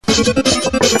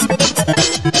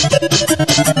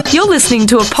You're listening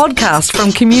to a podcast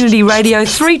from Community Radio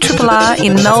 3RRR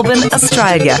in Melbourne,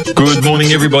 Australia. Good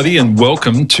morning, everybody, and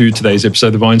welcome to today's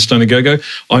episode of Einstein A Go-Go.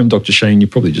 I'm Dr. Shane. You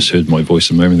probably just heard my voice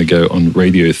a moment ago on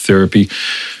radiotherapy.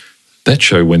 That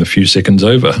show went a few seconds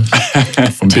over. I'm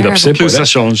a bit upset by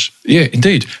that. Yeah,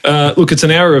 indeed. Look, it's an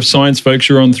hour of science, folks.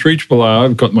 You're on 3RRR.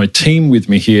 I've got my team with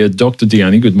me here. Dr.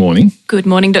 Diani, good morning. Good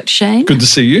morning, Dr. Shane. Good to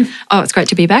see you. Oh, it's great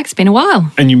to be back. It's been a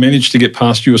while. And you managed to get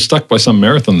past, you were stuck by some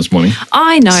marathon this morning.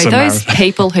 I know, those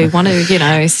people who want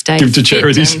to, stay give to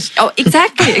charities.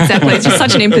 Exactly. It's just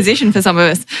such an imposition for some of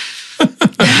us.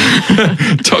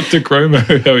 Dr. Cromo,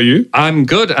 how are you? I'm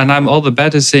good, and I'm all the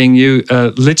better seeing you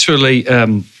literally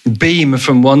beam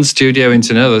from one studio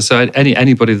into another. So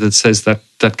anybody that says that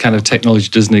kind of technology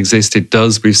doesn't exist, it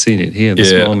does. We've seen it here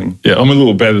this morning. Yeah, I'm a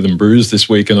little battered and bruised this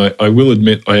week, and I will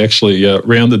admit I actually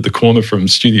rounded the corner from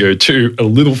Studio 2 a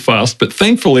little fast, but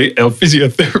thankfully our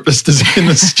physiotherapist is in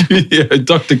the studio,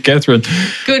 Dr. Catherine.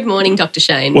 Good morning, Dr.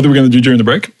 Shane. What are we going to do during the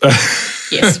break?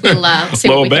 Yes, we'll see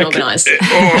what we can organise.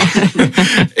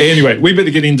 Anyway, we better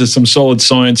get into some solid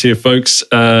science here, folks.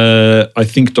 I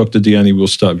think, Dr. Diani, we'll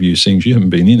start with you, seeing you haven't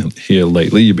been in here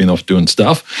lately. You've been off doing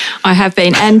stuff. I have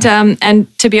been. And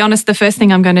to be honest, the first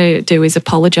thing I'm going to do is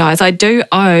apologise. I do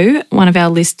owe one of our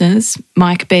listeners,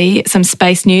 Mike B, some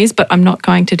space news, but I'm not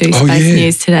going to do space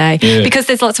news today because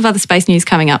there's lots of other space news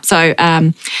coming up. So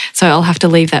I'll have to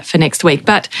leave that for next week.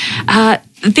 But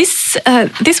this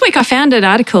week I found an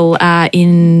article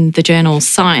in the journal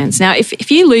Science. Now,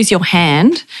 if you lose your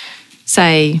hand,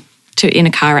 say in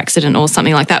a car accident or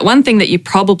something like that, one thing that you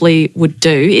probably would do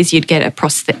is you'd get a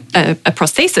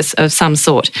prosthesis of some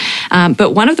sort.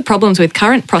 But one of the problems with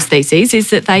current prostheses is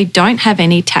that they don't have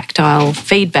any tactile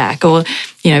feedback, or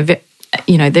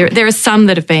there are some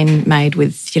that have been made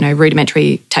with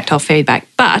rudimentary tactile feedback.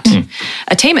 But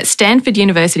a team at Stanford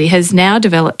University has now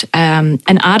developed an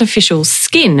artificial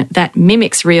skin that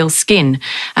mimics real skin.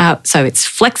 So it's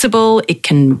flexible, it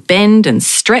can bend and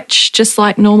stretch just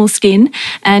like normal skin,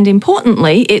 and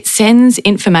importantly, it sends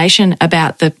information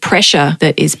about the pressure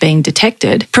that is being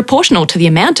detected proportional to the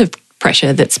amount of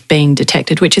pressure that's being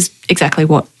detected, which is exactly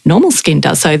what normal skin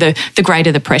does. So the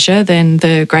greater the pressure, then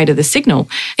the greater the signal.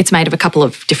 It's made of a couple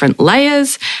of different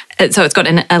layers. So it's got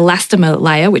an elastomer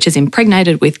layer, which is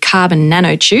impregnated with carbon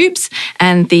nanotubes,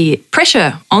 and the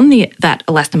pressure on that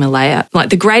elastomer layer, like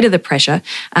the greater the pressure,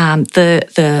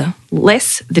 the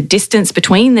less the distance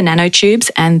between the nanotubes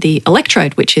and the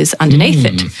electrode, which is underneath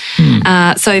it.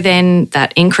 So then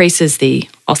that increases the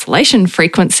oscillation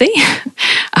frequency,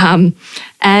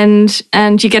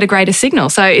 and you get a greater signal.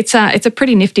 So it's a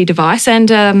pretty nifty device, and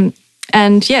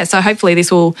so hopefully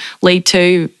this will lead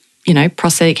to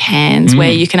prosthetic hands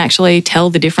where you can actually tell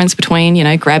the difference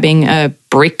between grabbing a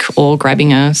brick or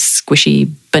grabbing a squishy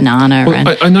banana.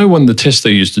 Well, I know one of the tests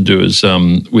they used to do is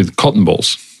with cotton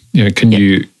balls. Can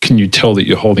you tell that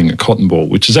you're holding a cotton ball?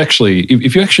 Which is actually,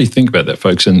 if you actually think about that,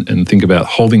 folks, and think about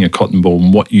holding a cotton ball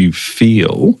and what you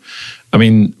feel. I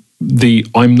mean,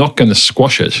 I'm not going to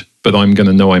squash it, but I'm going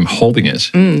to know I'm holding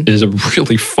it is a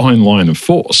really fine line of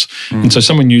force. And so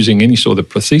someone using any sort of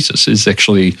prosthesis is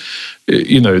actually,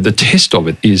 the test of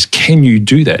it is, can you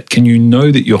do that? Can you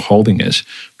know that you're holding it,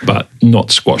 but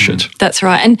not squash it? That's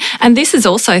right. And this is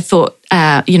also thought,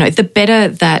 the better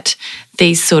that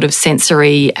these sort of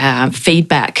sensory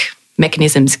feedback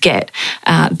mechanisms get,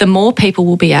 the more people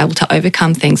will be able to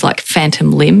overcome things like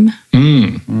phantom limb,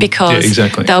 because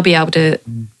they'll be able to,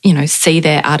 see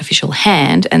their artificial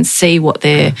hand and see what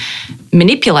they're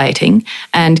manipulating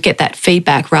and get that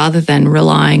feedback rather than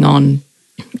relying on,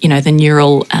 the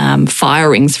neural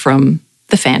firings from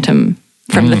the phantom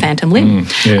limb.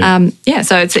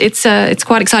 So it's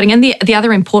quite exciting. And the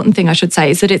other important thing I should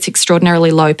say is that it's extraordinarily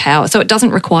low power, so it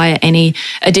doesn't require any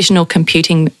additional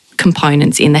computing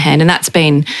components in the hand, and that's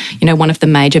been one of the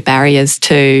major barriers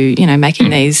to making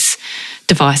these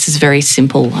devices very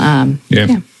simple.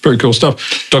 Very cool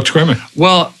stuff. Dr. Kramer.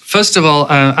 Well, first of all,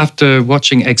 after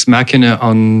watching Ex Machina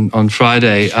on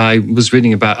Friday, I was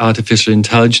reading about artificial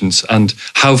intelligence and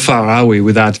how far are we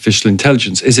with artificial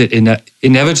intelligence? Is it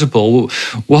inevitable?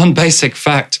 One basic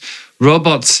fact,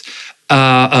 robots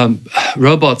are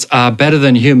better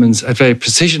than humans at very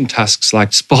precision tasks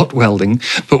like spot welding,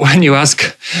 but when you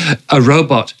ask a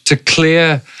robot to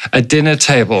clear a dinner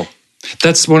table,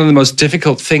 that's one of the most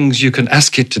difficult things you can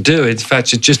ask it to do. In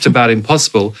fact, it's just about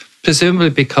impossible, presumably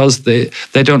because they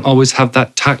don't always have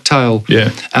that tactile,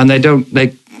 and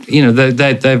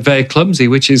they're very clumsy,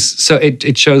 which is, so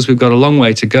it shows we've got a long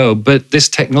way to go. But this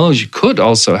technology could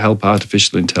also help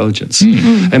artificial intelligence.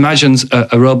 Imagine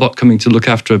a robot coming to look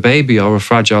after a baby or a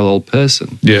fragile old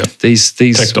person. Yeah. These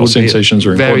tactile sensations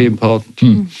are very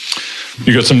important.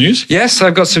 You got some news? Yes,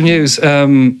 I've got some news,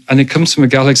 and it comes from a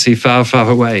galaxy far, far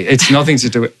away. It's nothing to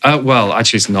do with,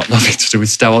 actually it's not nothing to do with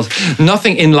Star Wars.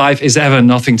 Nothing in life is ever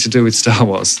nothing to do with Star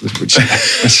Wars, which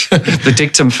the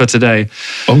dictum for today.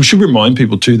 Oh, we should remind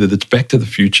people too that it's Back to the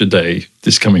Future Day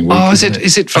this coming week. Oh, is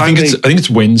it finally? I think it's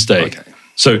Wednesday. Okay.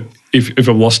 So if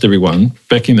I've lost everyone,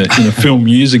 back in a film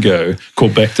years ago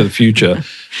called Back to the Future,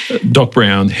 Doc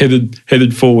Brown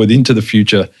headed forward into the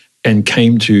future and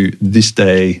came to this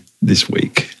day this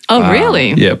week. Oh,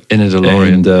 really? Yep. In a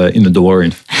DeLorean. And in the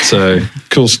DeLorean. So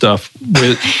cool stuff.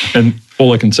 And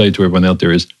all I can say to everyone out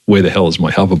there is, where the hell is my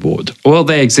hoverboard? Well,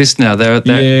 they exist now. They're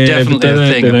definitely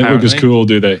a thing. They don't look as cool,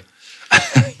 do they?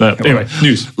 No, anyway,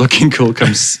 news. Looking cool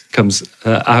comes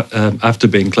after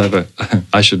being clever.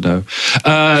 I should know.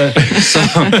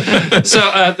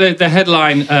 The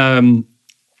headline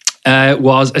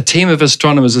was a team of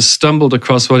astronomers has stumbled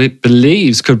across what it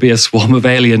believes could be a swarm of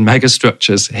alien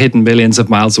megastructures hidden millions of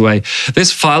miles away.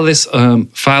 File this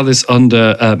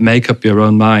under Make Up Your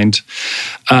Own Mind.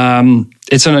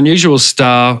 It's an unusual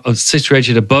star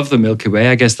situated above the Milky Way.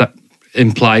 I guess that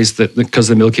implies that because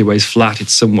the Milky Way is flat,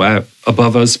 it's somewhere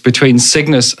above us, between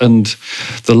Cygnus and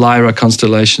the Lyra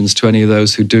constellations, to any of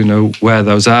those who do know where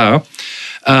those are.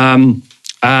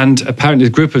 And apparently a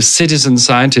group of citizen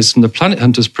scientists from the Planet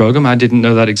Hunters program, I didn't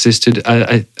know that existed.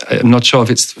 I'm not sure if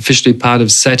it's officially part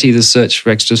of SETI, the search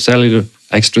for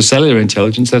extracellular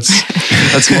intelligence.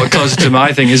 That's more closer to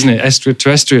my thing, isn't it?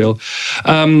 Extraterrestrial.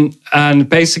 And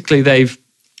basically they've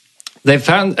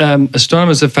found,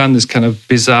 astronomers have found this kind of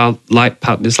bizarre light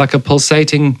pattern. It's like a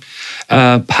pulsating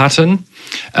pattern.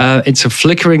 It's a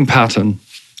flickering pattern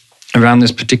around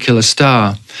this particular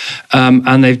star.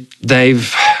 And they've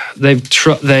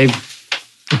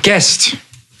guessed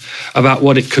about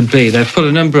what it could be. They've put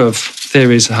a number of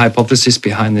theories and hypotheses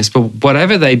behind this, but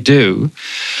whatever they do,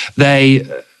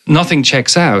 nothing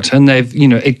checks out. And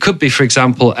it could be, for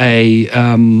example, a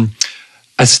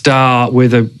star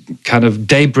with a kind of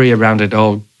debris around it,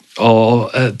 or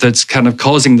that's kind of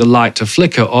causing the light to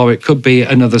flicker, or it could be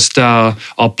another star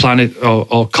or planet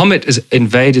or comet has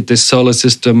invaded this solar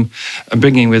system and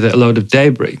bringing with it a load of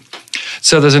debris.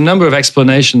 So there's a number of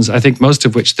explanations, I think most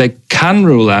of which they can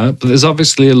rule out, but there's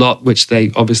obviously a lot which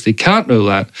they obviously can't rule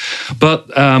out. But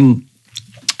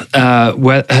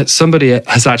where somebody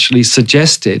has actually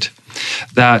suggested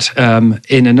that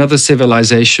in another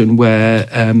civilization where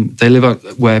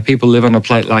where people live on a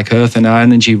plate like Earth and our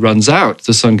energy runs out,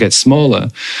 the sun gets smaller,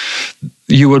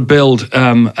 you would build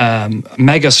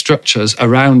mega structures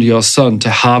around your sun to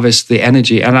harvest the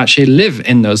energy and actually live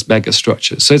in those mega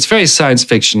structures. So it's very science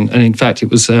fiction. And in fact, it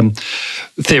was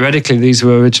theoretically, these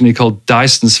were originally called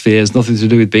Dyson spheres, nothing to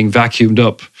do with being vacuumed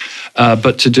up,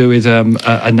 but to do with a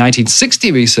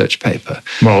 1960 research paper.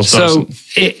 Well, so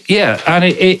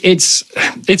it's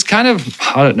kind of,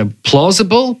 I don't know,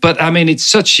 plausible, but I mean, it's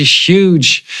such a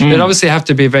huge, it'd obviously have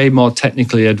to be very more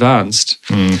technically advanced.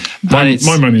 My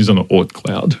money's on an Oort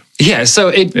cloud. Yeah,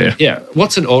 so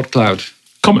what's an Oort cloud?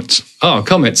 Comets. Oh,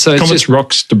 comets. So it's comets, just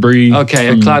rocks, debris. Okay,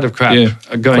 a cloud of crap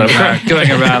going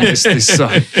around this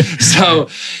sun. So,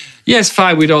 yes,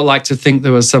 fine, we'd all like to think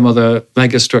there was some other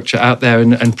megastructure out there,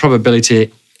 and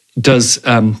probability does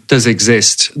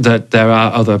exist that there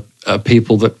are other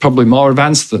people that probably more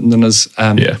advanced than us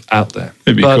out there.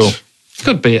 It'd be cool.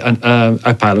 Could be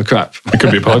a pile of crap. It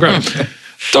could be a pile of crap.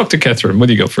 Dr. Catherine, what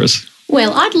do you got for us?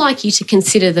 Well, I'd like you to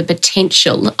consider the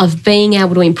potential of being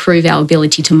able to improve our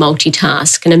ability to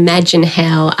multitask, and imagine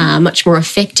how much more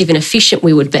effective and efficient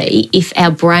we would be if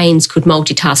our brains could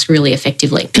multitask really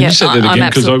effectively. Can you say that again?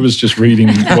 Because I was just reading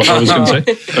what I was going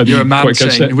to say. You're a man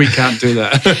saying we can't do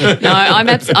that. No,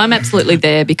 I'm absolutely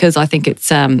there, because I think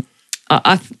it's...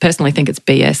 I personally think it's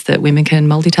BS that women can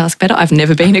multitask better. I've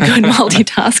never been a good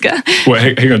multitasker. Well,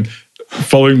 hang on.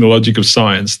 Following the logic of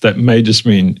science, that may just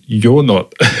mean you're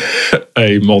not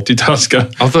a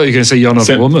multitasker. I thought you were going to say you're not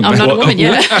a woman. I'm not a woman,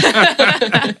 yeah.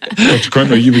 Dr.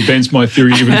 Cromer, you've advanced my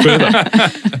theory even further.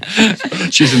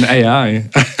 She's an AI.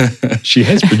 She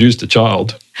has produced a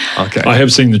child. Okay. I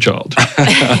have seen the child.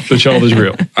 The child is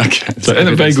real. Okay. So, and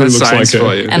it vaguely looks like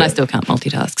her. And I still can't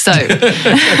multitask. So,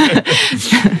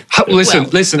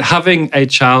 listen. Having a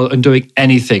child and doing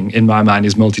anything in my mind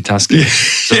is multitasking.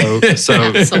 So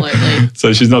absolutely.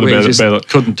 So she's not a bad.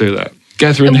 Couldn't do that.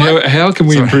 Catherine, how can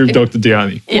we improve Dr.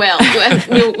 Downey? Well,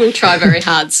 we'll try very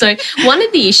hard. So one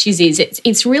of the issues is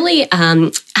it's really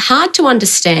hard to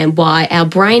understand why our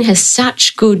brain has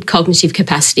such good cognitive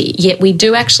capacity, yet we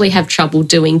do actually have trouble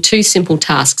doing two simple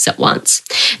tasks at once.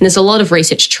 And there's a lot of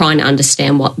research trying to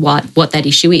understand what that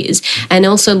issue is, and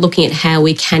also looking at how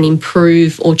we can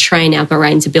improve or train our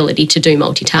brain's ability to do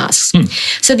multitasks.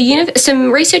 So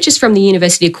some researchers from the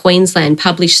University of Queensland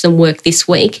published some work this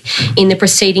week in the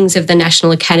Proceedings of the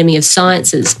National Academy of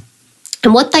Sciences.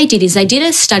 And what they did is they did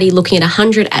a study looking at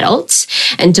 100 adults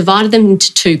and divided them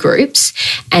into two groups,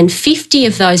 and 50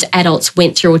 of those adults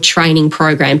went through a training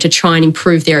program to try and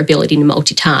improve their ability to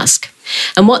multitask.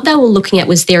 And what they were looking at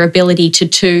was their ability to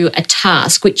do a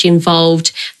task which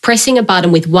involved pressing a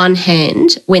button with one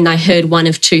hand when they heard one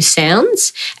of two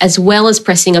sounds, as well as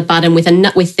pressing a button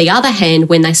with the other hand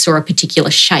when they saw a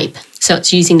particular shape. So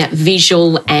it's using that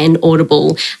visual and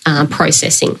audible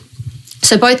processing.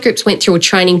 So both groups went through a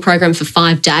training program for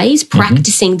 5 days,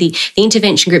 practicing the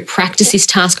intervention group practiced this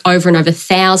task over and over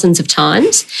thousands of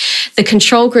times. The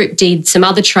control group did some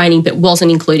other training but wasn't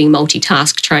including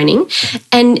multitask training.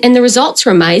 And the results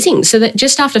were amazing. So that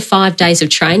just after 5 days of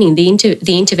training, the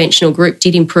interventional group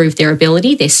did improve their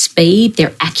ability, their speed,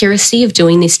 their accuracy of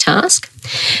doing this task.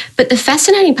 But the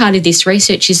fascinating part of this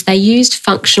research is they used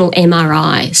functional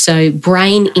MRI, so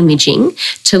brain imaging,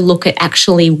 to look at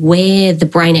actually where the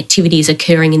brain activity is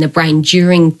occurring in the brain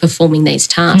during performing these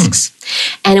tasks.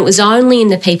 And it was only in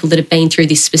the people that had been through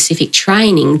this specific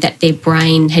training that their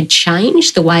brain had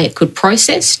changed the way it could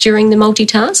process during the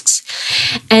multitasks.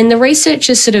 And the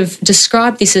researchers sort of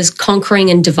described this as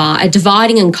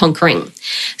dividing and conquering.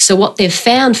 So what they've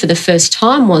found for the first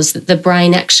time was that the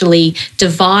brain actually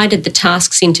divided the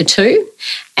tasks into two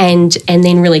and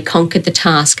then really conquered the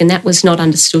task, and that was not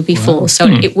understood before. Wow. So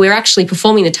we're actually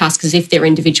performing the tasks as if they're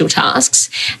individual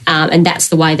tasks, and that's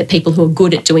the way that people who are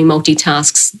good at doing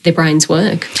multitasks, their brains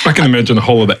work. I can imagine a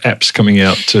whole lot of apps coming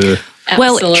out to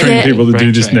train people to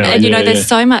do this now. And there's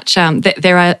so much.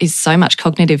 There is so much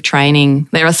cognitive training.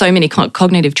 There are so many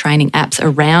cognitive training apps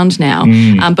around now,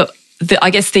 but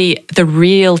I guess the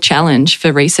real challenge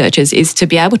for researchers is to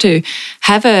be able to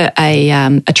have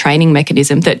a training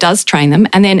mechanism that does train them,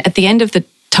 and then at the end of the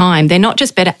time, they're not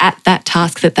just better at that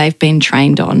task that they've been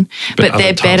trained on, but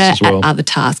they're better at other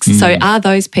tasks. So are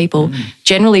those people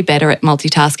generally better at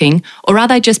multitasking, or are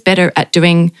they just better at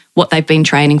doing what they've been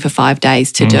training for 5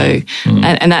 days to do?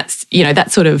 And that's,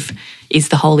 that sort of is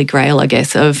the holy grail, I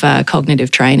guess, of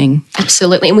cognitive training.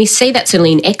 Absolutely. And we see that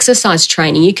certainly in exercise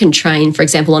training. You can train, for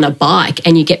example, on a bike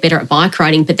and you get better at bike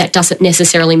riding, but that doesn't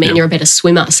necessarily mean you're a better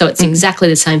swimmer. So it's exactly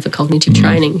the same for cognitive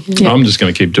training. Yeah. I'm just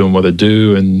going to keep doing what I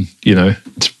do, and,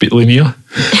 it's a bit linear.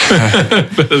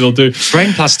 But it'll do.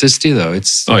 Brain plasticity, though,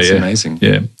 it's amazing.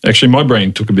 Yeah. Actually, my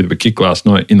brain took a bit of a kick last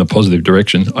night in the positive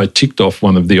direction. I ticked off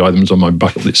one of the items on my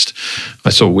bucket list. I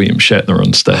saw William Shatner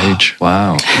on stage.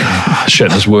 Wow.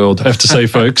 Shatner's World. I have to say,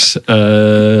 folks,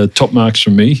 top marks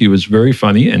from me. He was very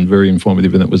funny and very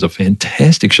informative, and it was a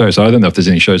fantastic show. So I don't know if there's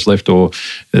any shows left or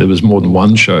there was more than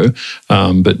one show.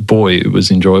 But boy, it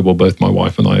was enjoyable. Both my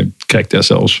wife and I cacked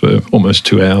ourselves for almost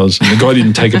 2 hours. And the guy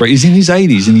didn't take a break. He's in his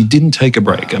 80s and he didn't take a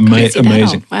break.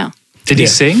 Amazing. Wow. Did he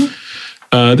sing?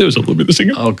 There was a little bit of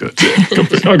singing. Oh, good.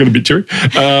 I got a bit teary.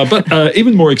 But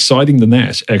even more exciting than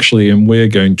that, actually, and we're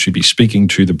going to be speaking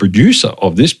to the producer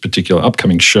of this particular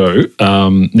upcoming show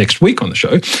next week on the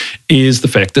show, is the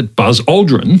fact that Buzz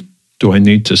Aldrin, do I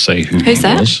need to say who Who's he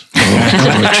that? was?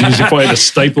 Geez, if I had a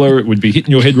stapler, it would be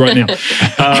hitting your head right now.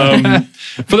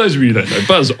 For those of you who don't know,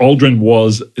 Buzz Aldrin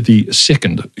was the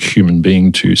second human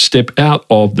being to step out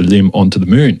of the limb onto the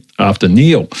moon after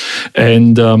Neil.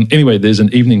 And anyway, there's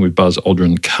an evening with Buzz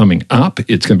Aldrin coming up.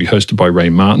 It's going to be hosted by Ray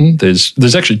Martin.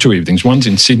 There's actually 2 evenings. One's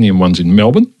in Sydney and one's in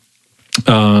Melbourne.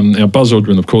 Now, Buzz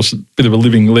Aldrin, of course, a bit of a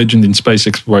living legend in space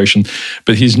exploration,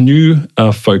 but his new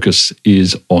focus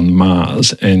is on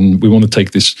Mars. And we want to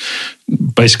take this,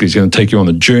 basically, he's going to take you on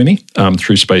a journey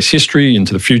through space history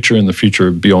into the future and the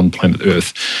future beyond planet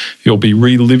Earth. He'll be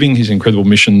reliving his incredible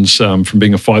missions from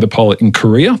being a fighter pilot in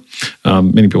Korea.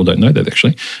 Many people don't know that,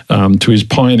 actually, to his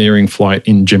pioneering flight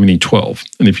in Gemini 12.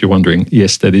 And if you're wondering,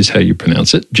 yes, that is how you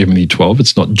pronounce it, Gemini 12.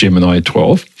 It's not Gemini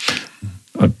 12.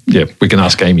 We can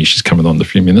ask Amy. She's coming on in a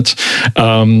few minutes.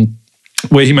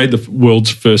 Where he made the world's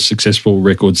first successful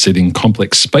record-setting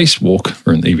complex spacewalk,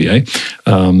 or an EVA,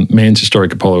 man's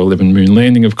historic Apollo 11 moon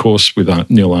landing, of course, with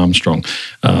Neil Armstrong,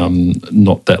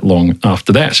 not that long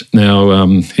after that.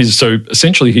 Now, so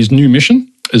essentially his new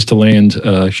mission is to land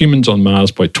humans on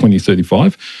Mars by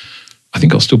 2035. I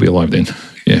think I'll still be alive then.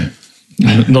 Yeah.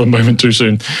 not a moment too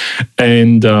soon.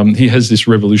 And he has this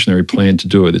revolutionary plan to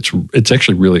do it. It's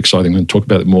actually really exciting. I'm going to talk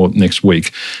about it more next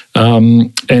week.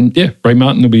 And yeah, Ray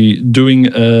Martin will be doing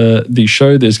the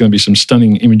show. There's going to be some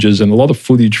stunning images and a lot of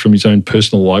footage from his own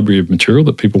personal library of material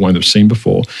that people won't have seen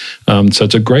before. So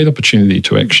it's a great opportunity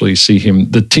to actually see him.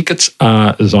 The tickets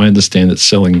are, as I understand it,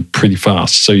 selling pretty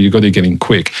fast. So you've got to get in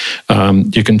quick.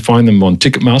 You can find them on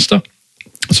Ticketmaster.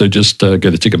 So just go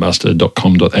to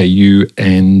ticketmaster.com.au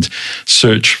and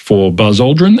search for Buzz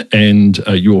Aldrin and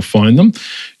you'll find them.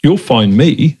 You'll find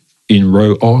me in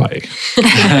row I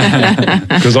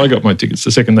because I got my tickets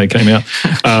the second they came out.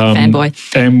 Fanboy.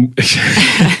 And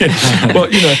well,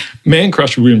 Man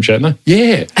Crush with William Shatner.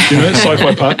 Yeah.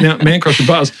 Sci-Fi Park. Now, Man Crush with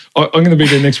Buzz. I'm going to be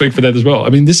there next week for that as well. I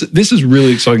mean, this is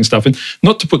really exciting stuff. And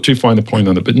not to put too fine a point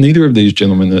on it, but neither of these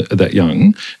gentlemen are that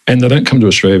young and they don't come to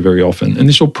Australia very often. And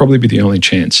this will probably be the only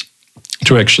chance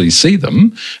to actually see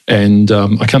them. And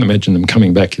I can't imagine them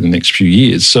coming back in the next few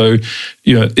years. So,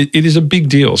 it is a big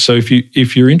deal. So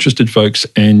if you're interested, folks,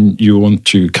 and you want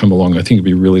to come along, I think it'd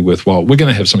be really worthwhile. We're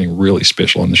going to have something really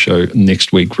special on the show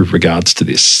next week with regards to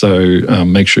this. So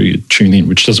make sure you tune in,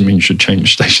 which doesn't mean you should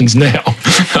change stations now,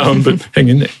 but hang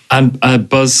in there. And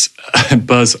Buzz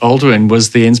Aldrin was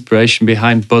the inspiration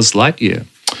behind Buzz Lightyear.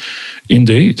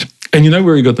 Indeed. And you know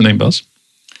where he got the name Buzz?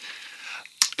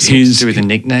 To do with a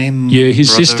nickname? Yeah,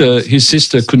 his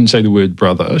sister couldn't say the word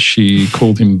brother. She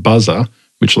called him Buzzer,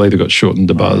 which later got shortened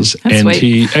to Buzz. That's sweet.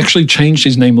 He actually changed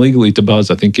his name legally to Buzz,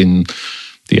 I think, in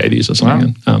the 80s or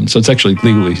something. Wow. So it's actually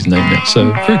legally his name now.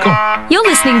 So very cool. You're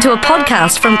listening to a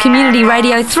podcast from Community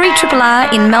Radio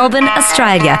 3RRR in Melbourne,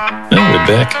 Australia. Oh, we're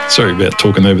back. Sorry about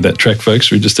talking over that track,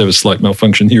 folks. We just have a slight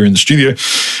malfunction here in the studio.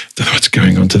 Don't know what's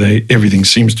going on today. Everything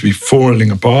seems to be falling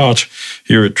apart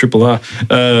here at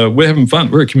RRR. We're having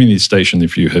fun. We're a community station,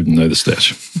 if you haven't noticed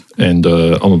that. And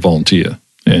I'm a volunteer.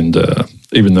 And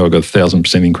even though I got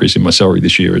 1,000% increase in my salary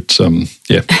this year, it's,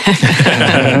 yeah.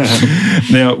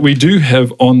 Now, we do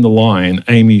have on the line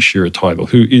Amy Shearer-Tidal,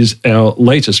 who is our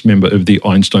latest member of the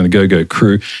Einstein A Go-Go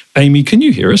crew. Amy, can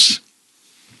you hear us?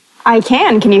 I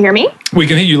can. Can you hear me? We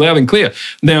can hear you loud and clear.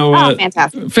 Now,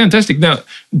 fantastic. Fantastic. Now,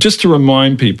 just to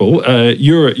remind people,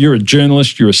 you're a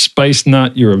journalist, you're a space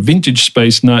nut, you're a vintage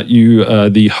space nut, you are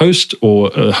the host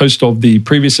or host of the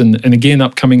previous and again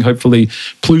upcoming, hopefully,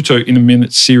 Pluto in a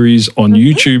Minute series on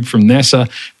YouTube from NASA,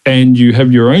 and you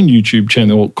have your own YouTube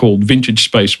channel called Vintage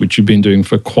Space, which you've been doing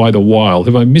for quite a while.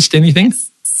 Have I missed anything?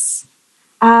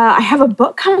 I have a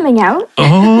book coming out.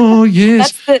 Oh,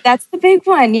 yes. That's the big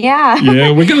one, yeah. Yeah,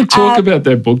 we're going to talk about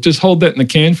that book. Just hold that in the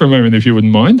can for a moment, if you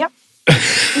wouldn't mind. Yep.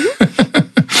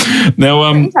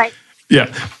 Now,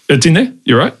 yeah, it's in there.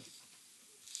 You're right?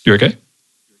 You're okay?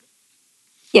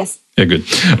 Yes. Yeah, good.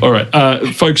 All right.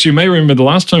 Folks, you may remember the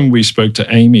last time we spoke to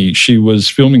Amy, she was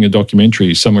filming a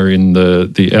documentary somewhere in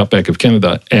the outback of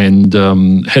Canada and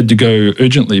had to go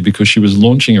urgently because she was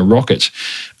launching a rocket.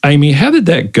 Amy, how did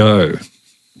that go?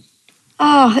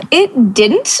 Oh, it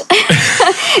didn't.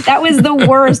 That was the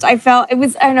worst. I felt it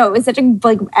was such a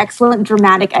excellent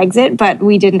dramatic exit, but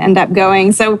we didn't end up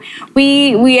going. So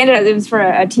we ended up, it was for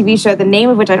a TV show, the name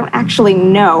of which I don't actually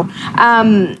know.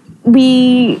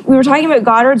 We were talking about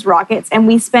Goddard's rockets, and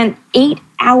we spent 8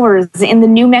 hours in the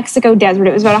New Mexico desert.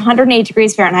 It was about 108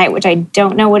 degrees Fahrenheit, which I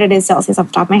don't know what it is Celsius off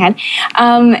the top of my head,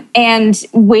 and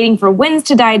waiting for winds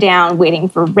to die down, waiting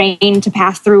for rain to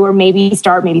pass through, or maybe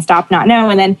start, maybe stop, not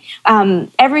know. And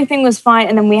then everything was fine,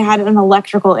 and then we had an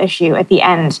electrical issue at the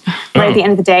end, at the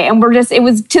end of the day. And it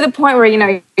was to the point where,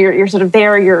 you're sort of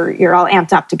there, you're all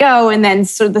amped up to go, and then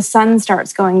sort of the sun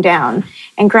starts going down,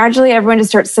 and gradually everyone just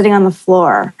starts sitting on the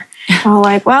floor. I'm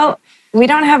like, well, we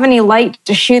don't have any light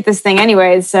to shoot this thing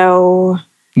anyway, so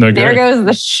there goes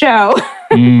the show.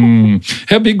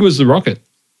 How big was the rocket?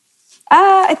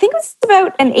 I think it was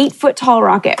about an 8-foot tall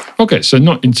rocket. Okay, so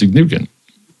not insignificant.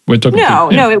 We're talking.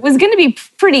 No, it was going to be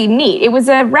pretty neat. It was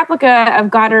a replica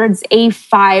of Goddard's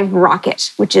A5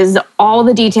 rocket, which is all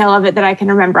the detail of it that I can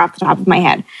remember off the top of my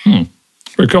head.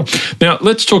 Very cool. Now,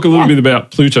 let's talk a little bit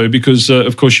about Pluto because,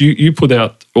 of course, you put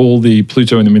out all the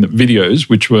Pluto in a Minute videos,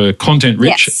 which were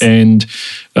content-rich and,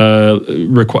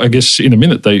 I guess, in a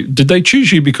minute. Did they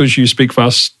choose you because you speak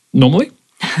fast normally?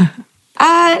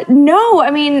 No.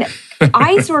 I mean,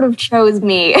 I sort of chose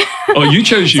me. Oh, you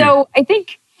chose you. So I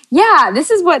think... Yeah, this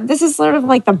is sort of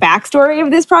like the backstory of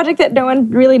this project that no one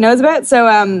really knows about. So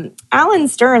Alan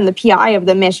Stern, the PI of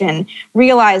the mission,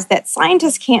 realized that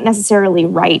scientists can't necessarily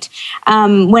write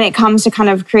when it comes to kind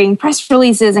of creating press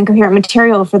releases and coherent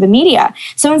material for the media.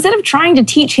 So instead of trying to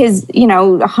teach his,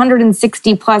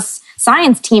 160 plus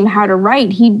science team how to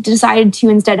write, he decided to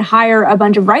instead hire a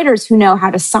bunch of writers who know how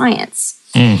to science.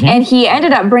 Mm-hmm. And he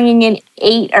ended up bringing in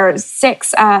 8 or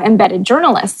 6 embedded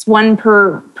journalists, one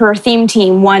per theme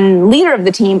team, one leader of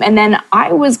the team. And then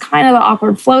I was kind of the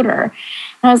awkward floater.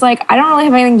 And I was like, I don't really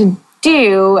have anything to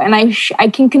do. And I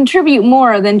can contribute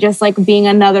more than just like being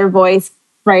another voice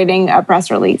writing a press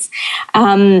release.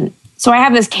 So I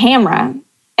have this camera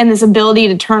and this ability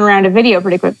to turn around a video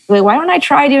pretty quickly. Why don't I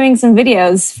try doing some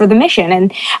videos for the mission?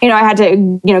 And, I had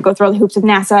to, go through all the hoops with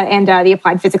NASA and the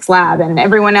Applied Physics Lab and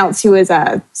everyone else who is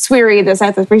SWIRI, the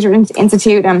Southwest Research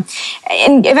Institute, and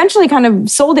eventually kind of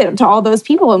sold it to all those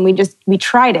people. And we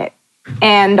tried it.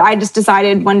 And I just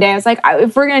decided one day, I was like,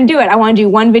 if we're going to do it, I want to do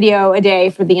 1 video a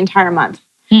day for the entire month,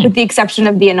 with the exception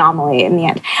of the anomaly in the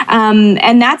end.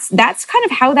 And that's kind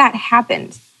of how that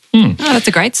happened. Oh, that's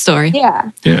a great story.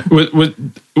 Yeah. Yeah.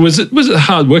 Was it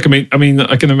hard work? I mean,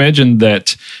 I can imagine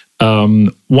that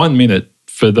 1 minute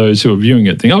for those who are viewing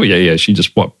it think, oh yeah, she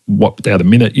just whopped out a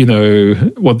minute.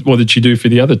 What did she do for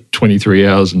the other 23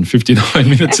 hours and 59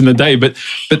 minutes in a day? But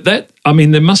that,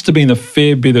 there must have been a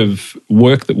fair bit of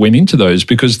work that went into those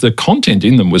because the content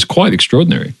in them was quite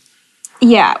extraordinary.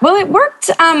 Yeah, well, it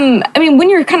worked. When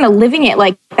you're kind of living it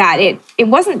like that, it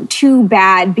wasn't too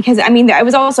bad because, I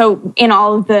was also in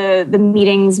all of the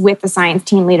meetings with the science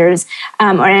team leaders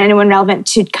or anyone relevant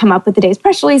to come up with the day's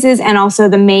press releases and also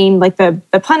the main, like the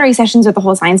plenary sessions with the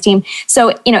whole science team. So,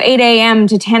 8 a.m.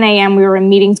 to 10 a.m., we were in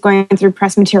meetings going through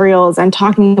press materials and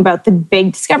talking about the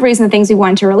big discoveries and the things we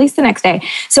wanted to release the next day.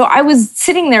 So I was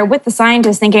sitting there with the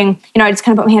scientists thinking, I just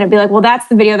kind of put my hand up and be like, well, that's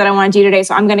the video that I want to do today.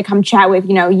 So I'm going to come chat with,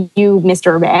 you,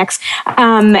 Mr. X,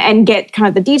 and get kind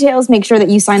of the details, make sure that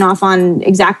you sign off on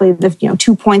exactly the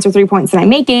 2 points or 3 points that I'm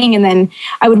making. And then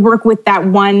I would work with that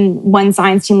one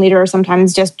science team leader or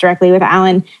sometimes just directly with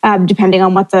Alan, depending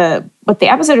on what the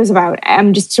episode was about.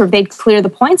 Just sort of they'd clear the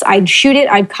points. I'd shoot it.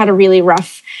 I'd cut a really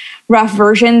rough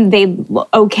version. They'd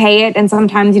okay it. And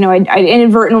sometimes, I'd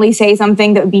inadvertently say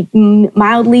something that would be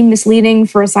mildly misleading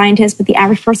for a scientist, but the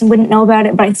average person wouldn't know about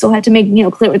it. But I still had to make,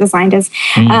 clear it with the scientist.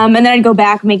 And then I'd go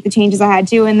back, make the changes I had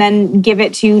to, and then give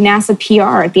it to NASA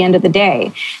PR at the end of the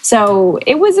day. So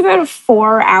it was about a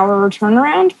 4-hour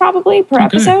turnaround probably per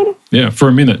episode. Yeah, for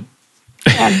a minute.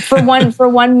 For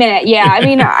 1 minute. Yeah.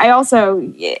 I also,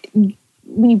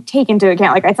 when you take into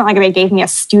account, it's not like they gave me a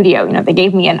studio, they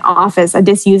gave me an office, a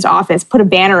disused office, put a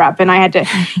banner up, and I had to,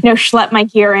 schlep my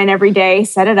gear in every day,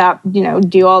 set it up,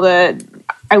 do all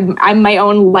I'm my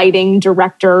own lighting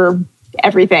director,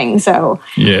 everything. So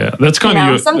yeah, that's kind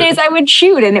of some days I would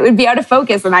shoot and it would be out of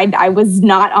focus, and I was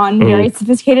not on very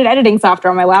sophisticated editing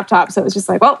software on my laptop, so it was just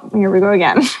like, well, here we go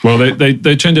again. Well,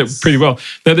 they turned out pretty well.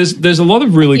 Now there's a lot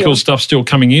of really cool stuff still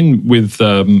coming in with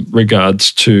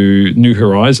regards to New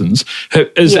Horizons.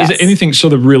 Has anything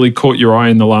sort of really caught your eye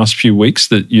in the last few weeks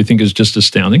that you think is just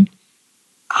astounding?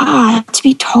 To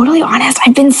be totally honest,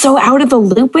 I've been so out of the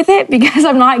loop with it because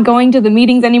I'm not going to the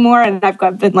meetings anymore, and I've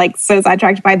been so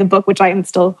sidetracked by the book, which I am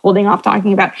still holding off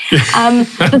talking about.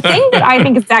 The thing that I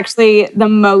think is actually the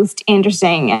most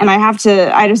interesting, and I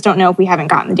just don't know if we haven't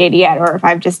gotten the data yet, or if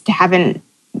I just haven't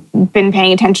been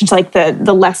paying attention to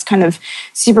the less kind of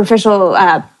superficial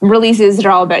releases that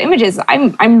are all about images.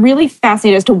 I'm really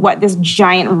fascinated as to what this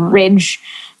giant ridge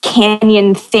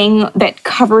canyon thing that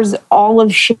covers all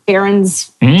of Charon's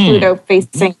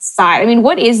Pluto-facing side.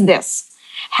 What is this?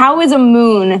 How is a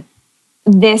moon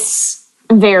this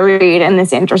varied and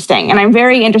this interesting? And I'm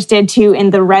very interested too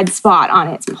in the red spot on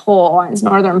its pole, on its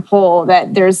northern pole,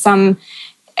 that there's some,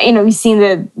 you've seen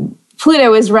the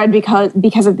Pluto is red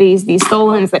because of these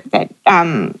tholins that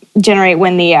generate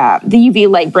when the UV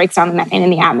light breaks down the methane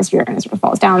in the atmosphere and it sort of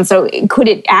falls down. So could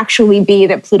it actually be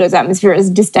that Pluto's atmosphere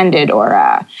is distended,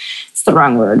 or it's the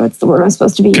wrong word? What's the word I'm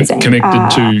supposed to be using?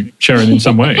 Connected to Charon in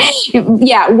some way.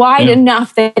 Yeah, wide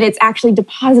enough that it's actually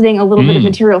depositing a little bit of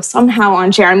material somehow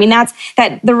on Charon. That's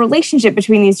the relationship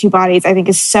between these two bodies, I think,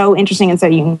 is so interesting and so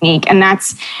unique. And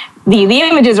that's the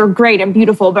images are great and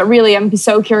beautiful, but really I'm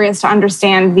so curious to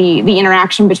understand the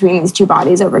interaction between these two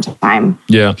bodies over time.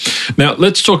 Yeah. Now,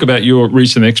 let's talk about your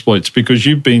recent exploits, because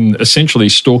you've been essentially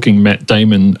stalking Matt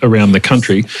Damon around the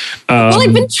country. Well,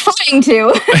 I've been trying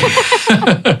to.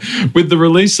 With the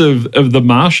release of The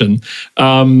Martian,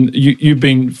 you've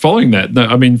been following that.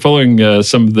 Following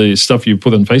some of the stuff you've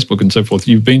put on Facebook and so forth.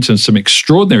 You've been to some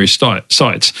extraordinary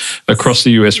sites across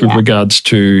the US with regards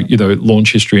to,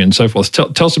 launch history and so forth.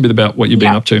 Tell us a bit about what you've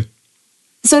been up to.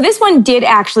 So this one did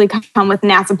actually come with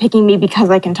NASA picking me because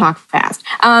I can talk fast.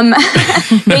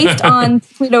 Based on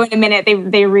Pluto in a Minute,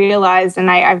 they realized,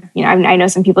 and I know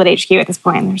some people at HQ at this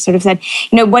point, they sort of said,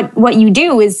 what you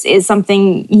do is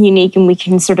something unique, and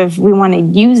we want to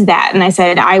use that. And I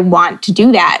said, I want to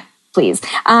do that. please.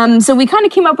 So we kind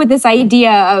of came up with this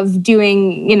idea of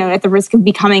doing, you know, at the risk of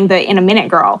becoming the In a Minute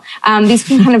girl, these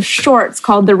kind of shorts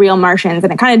called The Real Martians.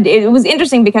 And it was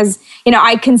interesting because, you know,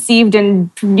 I conceived and,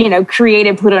 you know,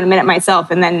 created Pluto in a Minute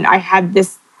myself. And then I had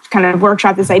this kind of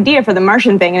workshop, this idea for the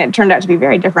Martian thing, and it turned out to be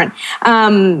very different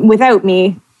without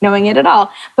me knowing it at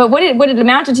all. But what it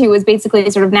amounted to was basically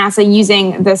sort of NASA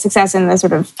using the success and the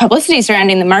sort of publicity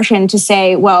surrounding the Martian to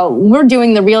say, well, we're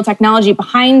doing the real technology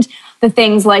behind the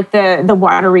things like the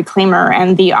water reclaimer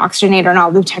and the oxygenator and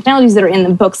all the technologies that are in the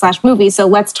book/movie. So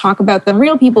let's talk about the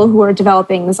real people who are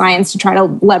developing the science to try to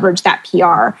leverage that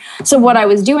PR. So what I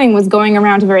was doing was going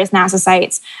around to various NASA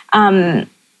sites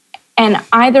and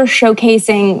either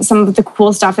showcasing some of the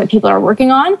cool stuff that people are working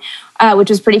on,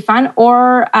 which was pretty fun,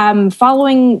 or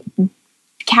following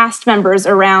cast members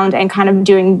around and kind of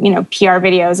doing, you know, PR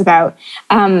videos about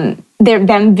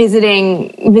them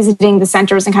visiting the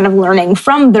centers and kind of learning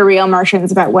from the real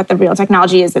Martians about what the real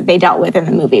technology is that they dealt with in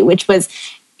the movie, which was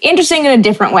interesting in a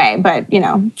different way. But, you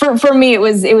know, for me, it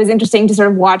was interesting to sort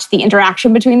of watch the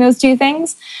interaction between those two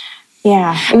things.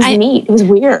 Yeah, it was neat. It was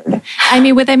weird. I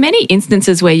mean, were there many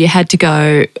instances where you had to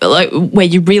go, like, where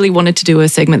you really wanted to do a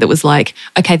segment that was like,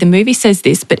 okay, the movie says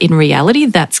this, but in reality,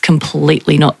 that's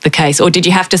completely not the case? Or did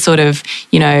you have to sort of,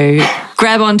 you know,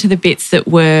 grab onto the bits that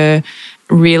were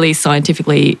really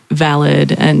scientifically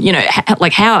valid? And, you know,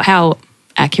 like how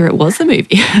accurate was the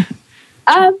movie?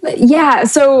 Yeah.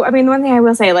 So, I mean, the one thing I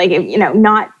will say, like, you know,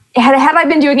 not... Had I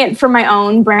been doing it for my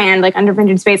own brand, like under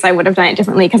Vintage Space, I would have done it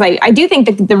differently, because I do think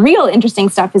that the real interesting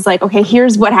stuff is like, okay,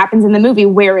 here's what happens in the movie.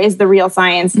 Where is the real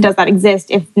science? Does that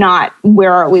exist? If not,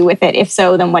 where are we with it? If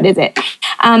so, then what is it?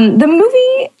 The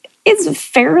movie is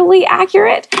fairly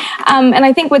accurate. And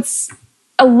I think what's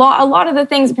a lot of the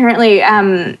things apparently...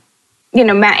 you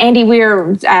know, Andy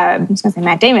Weir, I was going to say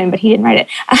Matt Damon, but he didn't write it.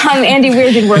 Andy Weir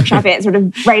did workshop it, sort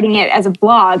of writing it as a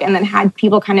blog, and then had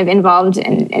people kind of involved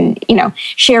in you know,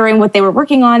 sharing what they were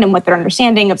working on and what their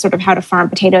understanding of sort of how to farm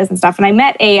potatoes and stuff. And I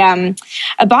met a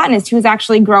botanist who was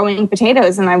actually growing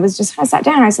potatoes, and I sat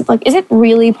down and I said, like, is it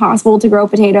really possible to grow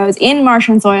potatoes in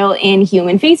Martian soil in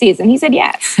human feces? And he said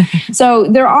yes. So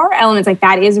there are elements like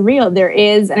that is real. There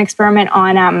is an experiment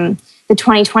on the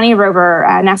 2020 rover,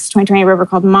 NASA's 2020 rover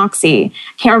called MOXIE. I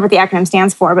can't remember what the acronym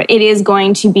stands for, but it is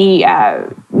going to be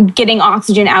getting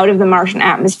oxygen out of the Martian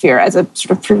atmosphere as a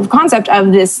sort of proof of concept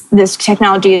of this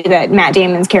technology that Matt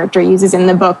Damon's character uses in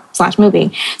the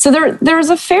book/movie. So there's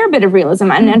a fair bit of realism,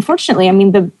 and unfortunately, I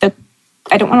mean, the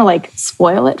I don't want to like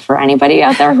spoil it for anybody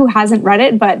out there who hasn't read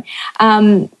it, but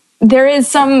there is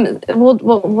some.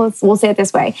 We'll say it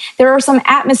this way: there are some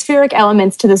atmospheric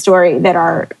elements to the story that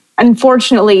are,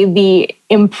 unfortunately, the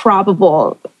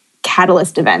improbable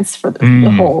catalyst events for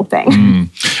the whole thing.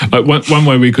 One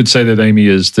way we could say that, Amy,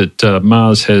 is that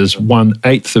Mars has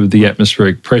 1/8 of the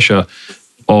atmospheric pressure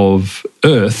of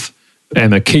Earth,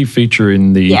 and a key feature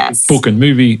in the book and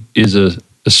movie is a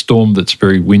storm that's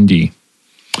very windy.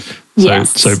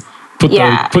 So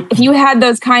if you had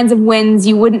those kinds of winds,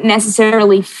 you wouldn't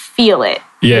necessarily feel it.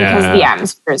 Yeah, because the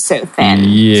atmosphere is so thin.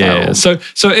 Yeah. So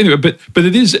anyway, but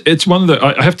it's one of the,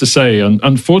 I have to say,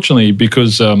 unfortunately,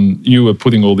 because you were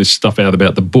putting all this stuff out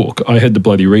about the book, I had to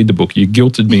bloody read the book. You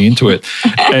guilted me into it,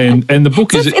 and the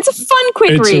book it's a fun,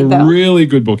 quick read. It's a really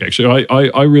good book, actually.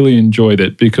 I really enjoyed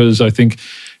it, because I think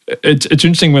it's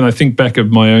interesting when I think back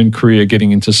of my own career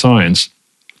getting into science.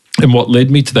 And what led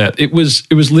me to that, it was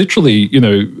literally, you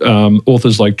know,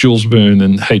 authors like Jules Verne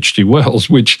and H.G. Wells,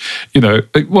 which, you know,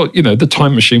 the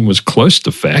time machine was close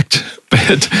to fact,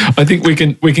 but I think we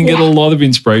can get a lot of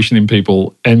inspiration in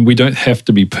people, and we don't have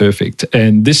to be perfect.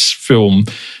 And this film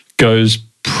goes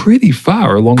pretty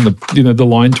far along the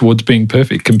line towards being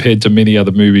perfect compared to many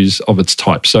other movies of its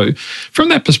type. So from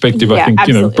that perspective, I think,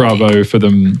 absolutely, bravo for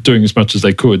them doing as much as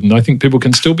they could. And I think people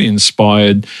can still be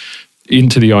inspired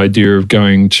into the idea of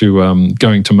going to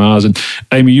Mars. And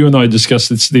Amy, you and I discussed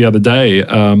this the other day,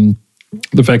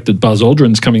 the fact that Buzz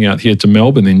Aldrin's coming out here to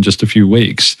Melbourne in just a few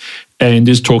weeks and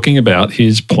is talking about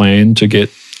his plan to get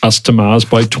us to Mars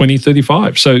by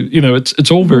 2035. So, you know,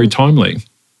 it's all very timely.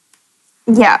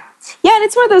 Yeah. Yeah, and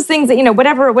it's one of those things that, you know,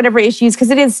 whatever issues, because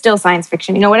it is still science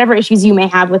fiction, you know, whatever issues you may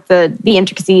have with the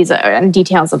intricacies and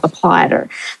details of the plot or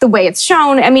the way it's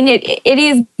shown, I mean, it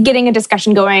is getting a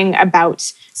discussion going about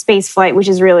space flight, which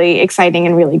is really exciting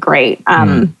and really great.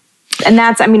 And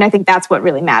that's, I mean, I think that's what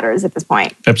really matters at this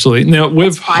point. Absolutely. Now,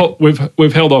 we've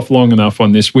held off long enough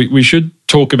on this. We should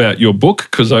talk about your book,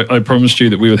 because I promised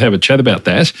you that we would have a chat about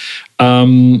that.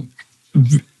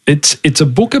 It's a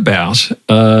book about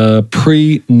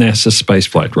pre-NASA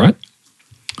spaceflight, right?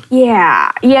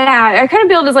 Yeah. I kind of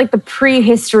build it as like the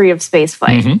prehistory of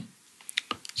spaceflight.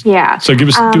 Mm-hmm. Yeah. So give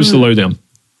us the lowdown.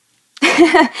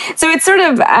 So it's sort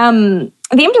of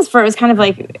the impetus for it was kind of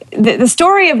like the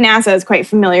story of NASA is quite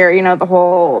familiar. You know,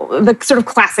 the sort of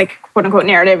classic quote unquote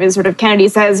narrative is sort of Kennedy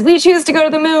says, we choose to go to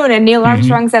the moon, and Neil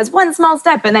Armstrong says, one small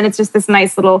step. And then it's just this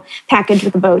nice little package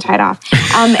with a bow tied off.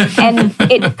 And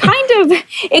it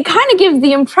kind of gives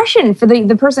the impression for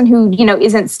the person who, you know,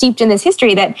 isn't steeped in this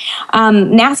history that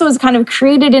NASA was kind of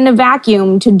created in a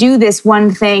vacuum to do this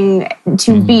one thing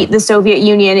to beat the Soviet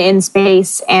Union in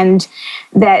space, and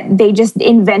that they just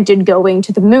invented going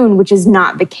to the moon, which is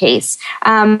not the case.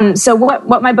 So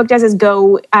what my book does is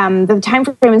go, the time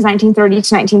frame is 1930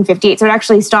 to 1958, so it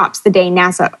actually stops the day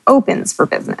NASA opens for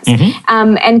business.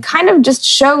 And kind of just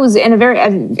shows in a very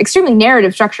extremely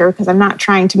narrative structure, because I'm not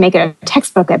trying to make it a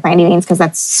textbook by any means, because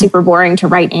that's super boring to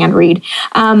write and read.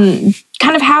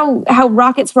 Kind of how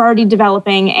rockets were already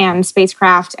developing, and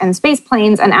spacecraft and space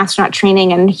planes and astronaut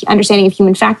training and understanding of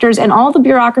human factors and all the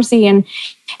bureaucracy and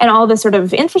all the sort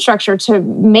of infrastructure to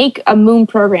make a moon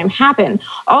program happen.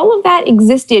 All of that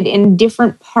existed in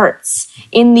different parts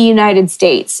in the United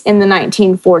States in the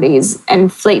 1940s and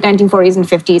late 1940s and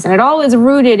 50s. And it all is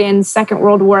rooted in Second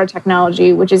World War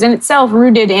technology, which is in itself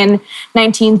rooted in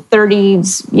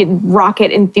 1930s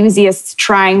rocket enthusiasts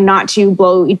trying not to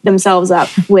blow themselves up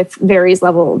with varying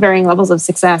levels of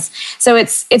success. So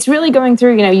it's really going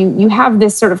through, you know, you have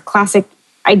this sort of classic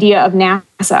idea of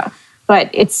NASA, but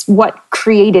it's what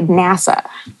created NASA.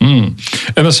 And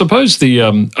I suppose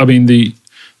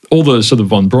all the sort of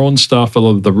von Braun stuff, a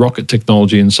lot of the rocket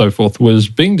technology and so forth was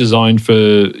being designed for,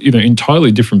 you know,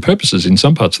 entirely different purposes in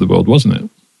some parts of the world, wasn't it?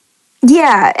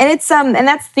 Yeah, and it's and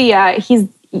that's the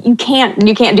you can't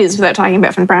do this without talking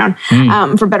about von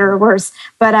Braun, for better or worse.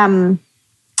 But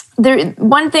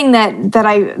one thing that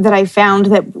I found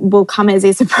that will come as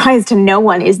a surprise to no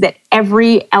one is that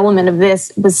every element of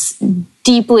this was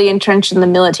deeply entrenched in the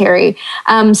military.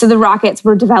 So the rockets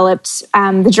were developed.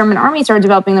 The German army started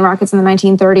developing the rockets in the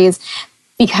 1930s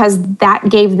because that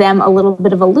gave them a little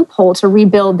bit of a loophole to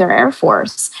rebuild their air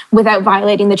force without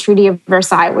violating the Treaty of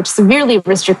Versailles, which severely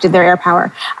restricted their air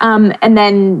power. And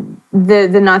then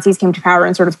the Nazis came to power,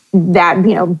 and sort of that,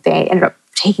 you know, they ended up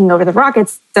taking over the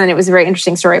rockets. Then it was a very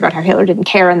interesting story about how Hitler didn't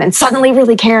care and then suddenly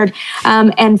really cared.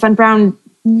 And von Braun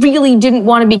really didn't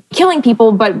want to be killing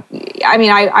people, but I mean,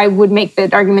 I would make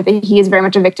the argument that he is very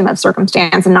much a victim of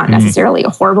circumstance and not necessarily a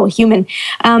horrible human,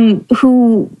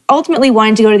 who ultimately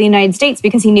wanted to go to the United States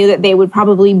because he knew that they would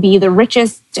probably be the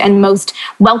richest and most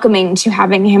welcoming to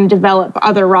having him develop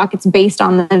other rockets based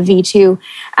on the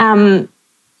V2.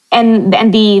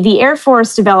 And the Air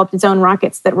Force developed its own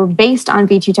rockets that were based on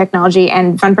V2 technology,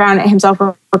 and von Braun himself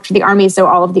worked for the Army, so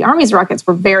all of the Army's rockets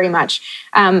were very much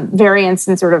variants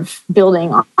and sort of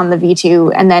building on the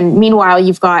V2. And then meanwhile,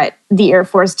 you've got the Air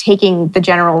Force taking the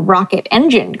general rocket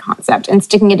engine concept and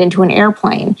sticking it into an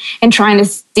airplane and trying to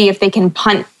see if they can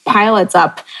punt pilots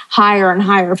up higher and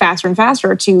higher, faster and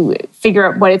faster to figure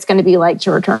out what it's going to be like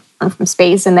to return from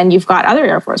space. And then you've got other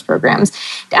Air Force programs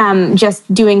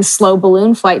just doing slow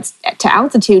balloon flights to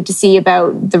altitude to see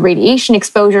about the radiation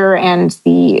exposure and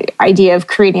the idea of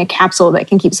creating a capsule that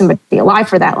can keep somebody alive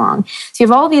for that long. So you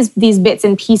have all these bits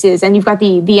and pieces, and you've got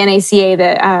the NACA,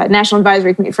 the National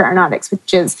Advisory Committee for Aeronautics,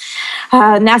 which is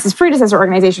NASA's predecessor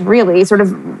organization, really, sort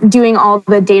of doing all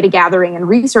the data gathering and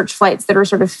research flights that are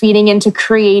sort of feeding into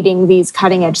creating these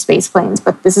cutting-edge space planes.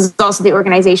 But this is also the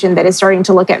organization that is starting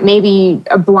to look at maybe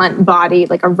a blunt body,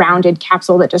 like a rounded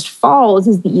capsule that just falls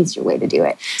is the easier way to do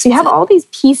it. So you have all these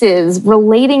pieces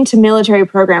relating to military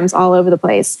programs all over the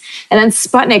place. And then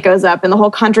Sputnik goes up and the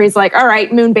whole country's like, all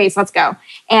right, moon base, let's go.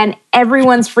 And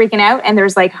everyone's freaking out, and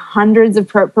there's like hundreds of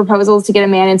proposals to get a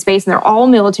man in space, and they're all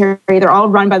military, they're all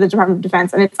run by the Department of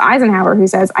Defense, and it's Eisenhower who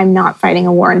says, I'm not fighting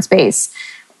a war in space.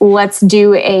 Let's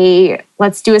do a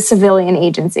civilian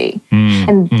agency.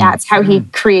 And that's how he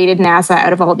created NASA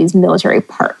out of all these military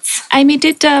parts. Amy,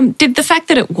 did the fact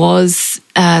that it was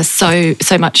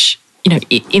so much, you know,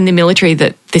 in the military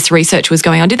that this research was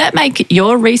going on, did that make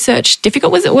your research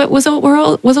difficult? Was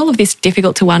all of this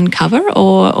difficult to uncover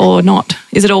or not?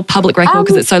 Is it all public record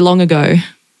because it's so long ago?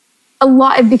 A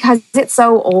lot, because it's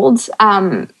so old.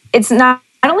 It's not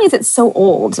only is it so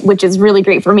old, which is really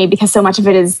great for me because so much of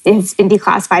it has been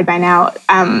declassified by now.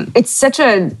 It's such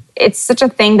a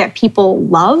thing that people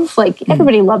love. Like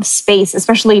everybody loves space,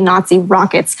 especially Nazi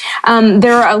rockets.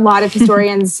 There are a lot of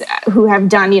historians who have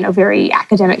done, you know, very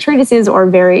academic treatises or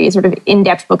very sort of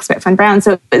in-depth books about von Braun.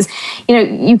 So it was, you know,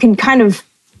 you can kind of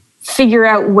figure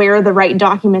out where the right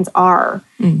documents are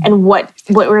and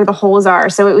where the holes are.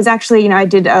 So it was actually, I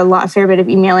did a fair bit of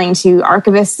emailing to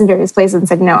archivists in various places and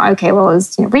said, okay, well, I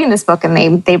was reading this book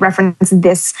and they referenced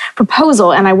this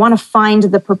proposal and I want to find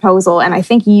the proposal. And I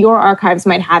think your archives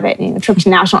might have it, Trip to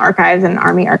National Archives and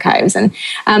Army Archives. And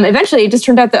eventually it just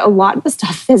turned out that a lot of the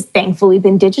stuff has thankfully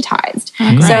been digitized.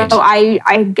 So I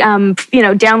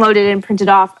downloaded and printed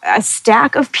off a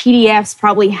stack of PDFs,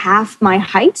 probably half my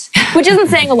height, which isn't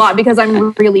saying a lot because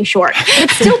I'm really short.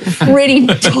 It's still pretty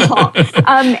tall.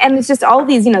 And it's just all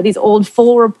these, these old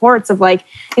full reports of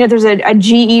there's a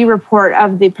GE report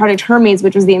of the Project Hermes,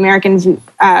 which was the American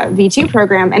V2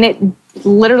 program, and it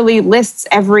literally lists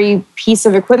every piece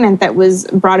of equipment that was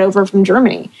brought over from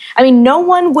Germany. I mean, no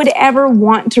one would ever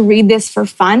want to read this for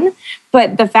fun,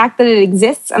 but the fact that it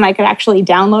exists and I could actually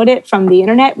download it from the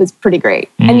internet was pretty great.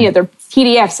 And they're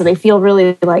PDFs, so they feel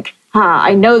really like,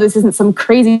 I know this isn't some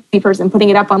crazy person putting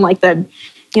it up on the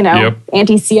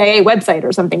anti-CIA website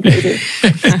or something crazy.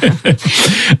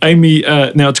 Amy,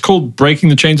 now it's called Breaking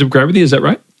the Chains of Gravity, is that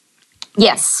right?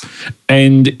 Yes.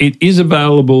 And it is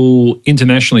available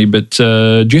internationally, but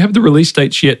do you have the release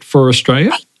dates yet for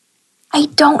Australia? I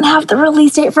don't have the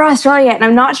release date for Australia yet, and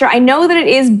I'm not sure. I know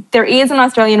that there is an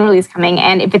Australian release coming,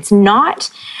 and if it's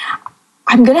not,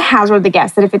 I'm going to hazard the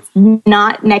guess that if it's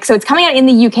not next, so it's coming out in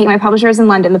the UK. My publisher is in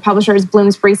London. The publisher is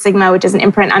Bloomsbury Sigma, which is an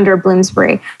imprint under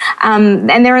Bloomsbury. And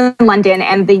they're in London.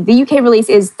 And the UK release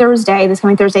is this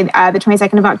coming Thursday, the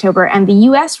 22nd of October. And the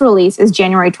US release is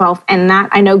January 12th. And that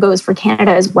I know goes for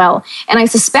Canada as well. And I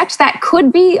suspect that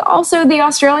could be also the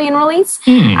Australian release.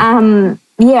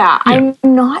 I'm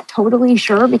not totally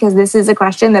sure because this is a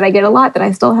question that I get a lot that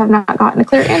I still have not gotten a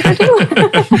clear answer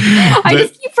to. I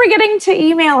just keep forgetting to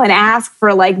email and ask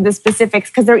for the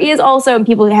specifics because there is also, and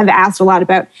people have asked a lot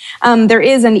about, there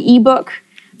is an ebook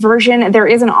version, there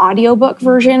is an audiobook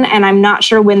version, and I'm not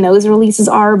sure when those releases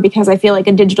are because I feel like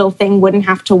a digital thing wouldn't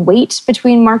have to wait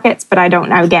between markets, but I don't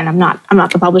know. Again, I'm not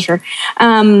the publisher.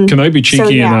 Can I be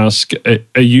cheeky and ask,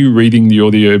 are you reading the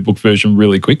audiobook version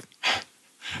really quick?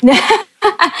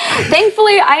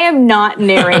 Thankfully, I am not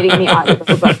narrating the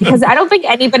audiobook because I don't think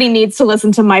anybody needs to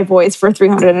listen to my voice for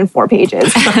 304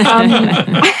 pages. I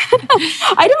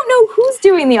don't know who's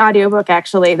doing the audiobook,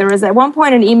 actually. There was at one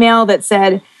point an email that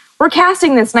said, we're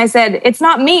casting this. And I said, it's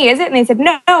not me, is it? And they said,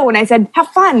 no. And I said, have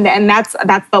fun. And that's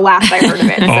the last I heard of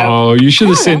it. So, you should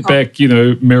have sent back,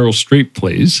 Meryl Streep,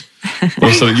 please.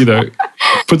 Also,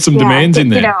 put some demands in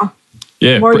there.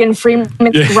 Morgan Freeman's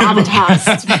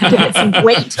gravitas, give it some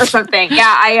weight or something.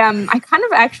 Yeah, I kind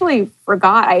of actually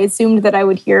forgot. I assumed that I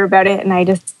would hear about it, and I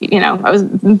just, I was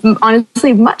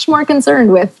honestly much more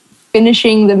concerned with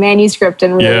finishing the manuscript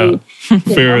and really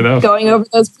fair enough. Going over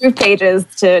those proof pages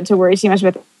to worry too much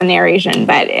about the narration.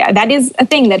 But that is a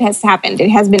thing that has happened. It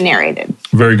has been narrated.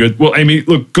 Very good. Well, Amy,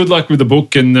 look, good luck with the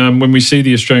book. And when we see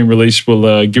the Australian release,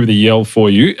 we'll give it a yell for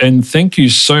you. And thank you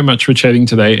so much for chatting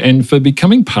today and for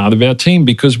becoming part of our team,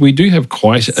 because we do have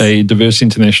quite a diverse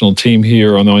international team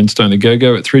here on Einstein A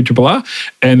Go-Go at 3RRR.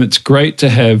 And it's great to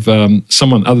have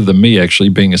someone other than me actually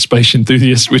being a space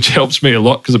enthusiast, which helps me a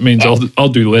lot because it means I'll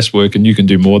do less work and you can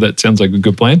do more. That sounds like a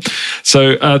good plan.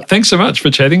 So thanks so much for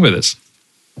chatting with us.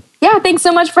 Yeah, thanks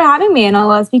so much for having me, and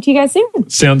I'll speak to you guys soon.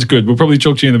 Sounds good. We'll probably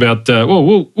talk to you in about,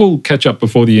 we'll catch up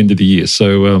before the end of the year.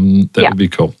 So that would be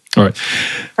cool. All right.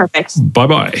 Perfect.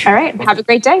 Bye-bye. All right. Have a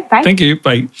great day. Bye. Thank you.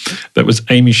 Bye. That was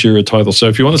Amy Shearer Title. So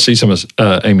if you want to see some of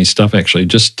Amy's stuff, actually,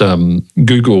 just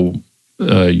Google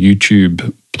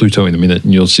YouTube Pluto in a minute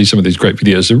and you'll see some of these great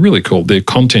videos. They're really cool. They're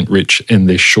content rich and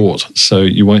they're short. So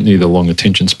you won't need a long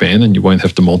attention span and you won't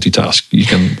have to multitask. You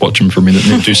can watch them for a minute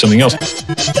and then do something else.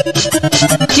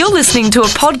 You're listening to a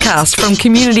podcast from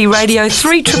Community Radio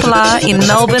 3RRR in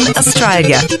Melbourne,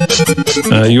 Australia.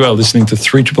 You are listening to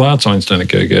 3RRR. It's Einstein A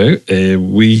Go-Go.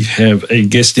 We have a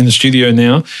guest in the studio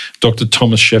now. Dr.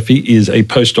 Thomas Sheffey is a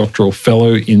postdoctoral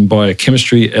fellow in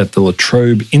biochemistry at the La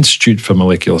Trobe Institute for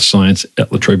Molecular Science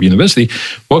at La Trobe University.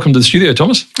 Welcome to the studio,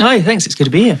 Thomas. Hi, thanks. It's good to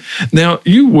be here. Now,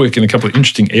 you work in a couple of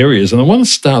interesting areas, and I want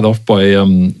to start off by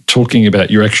talking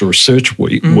about your actual research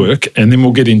work, and then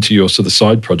we'll get into your sort of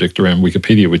side project around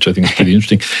Wikipedia, which I think is pretty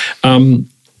interesting.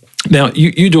 Now,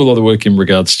 you do a lot of work in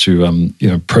regards to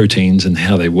proteins and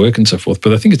how they work and so forth,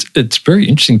 but I think it's very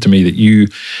interesting to me that you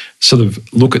sort of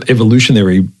look at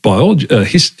evolutionary biology,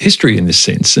 history in this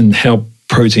sense, and how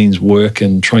proteins work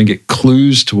and try and get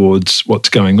clues towards what's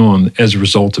going on as a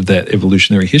result of that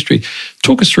evolutionary history.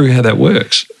 Talk us through how that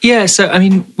works. Yeah, so I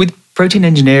mean, with protein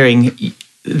engineering,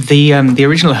 the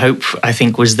original hope, I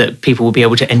think, was that people will be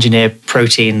able to engineer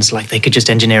proteins like they could just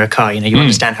engineer a car. You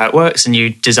understand how it works and you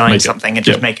design something and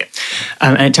just make it.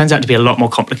 And it turns out to be a lot more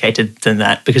complicated than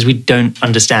that because we don't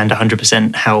understand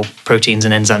 100% how proteins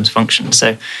and enzymes function.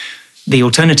 So the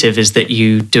alternative is that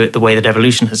you do it the way that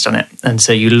evolution has done it. And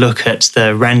so you look at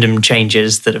the random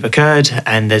changes that have occurred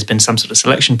and there's been some sort of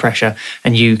selection pressure,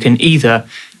 and you can either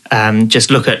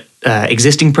just look at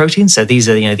existing proteins, so these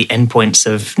are the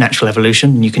endpoints of natural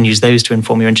evolution, and you can use those to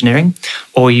inform your engineering,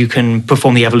 or you can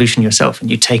perform the evolution yourself,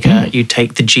 and you take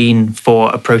the gene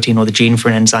for a protein or the gene for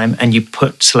an enzyme, and you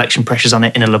put selection pressures on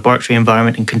it in a laboratory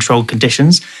environment in controlled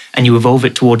conditions, and you evolve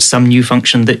it towards some new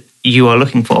function that you are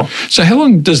looking for. So how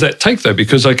long does that take, though?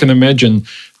 Because I can imagine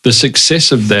the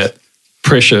success of that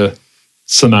pressure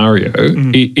scenario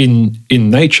in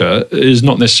nature is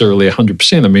not necessarily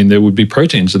 100%. I mean, there would be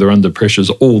proteins that are under pressures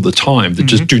all the time that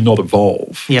just do not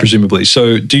evolve, presumably.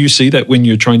 So do you see that when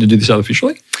you're trying to do this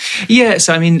artificially? Yeah,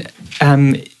 so I mean,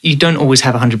 you don't always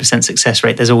have a 100% success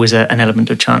rate. There's always an element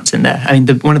of chance in there. I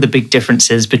mean, one of the big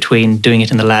differences between doing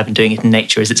it in the lab and doing it in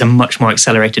nature is it's a much more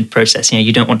accelerated process.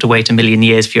 You don't want to wait 1 million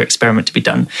years for your experiment to be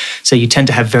done. So you tend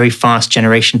to have very fast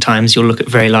generation times. You'll look at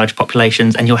very large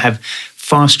populations and you'll have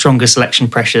far stronger selection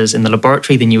pressures in the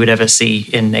laboratory than you would ever see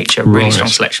in nature, really strong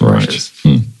selection pressures.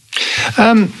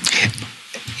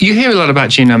 You hear a lot about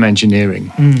genome engineering.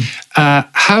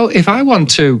 If I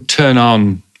want to turn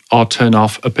on or turn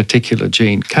off a particular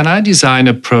gene, can I design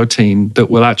a protein that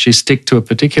will actually stick to a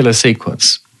particular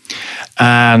sequence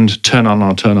and turn on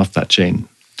or turn off that gene?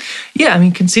 Yeah, I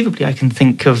mean, conceivably, I can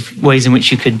think of ways in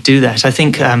which you could do that. I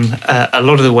think a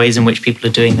lot of the ways in which people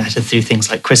are doing that are through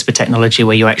things like CRISPR technology,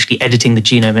 where you're actually editing the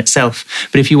genome itself.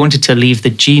 But if you wanted to leave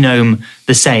the genome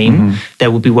the same,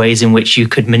 there would be ways in which you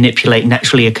could manipulate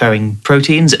naturally occurring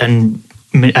proteins and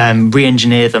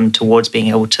re-engineer them towards being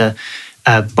able to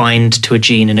bind to a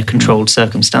gene in a controlled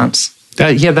circumstance.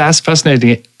 That's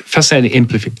fascinating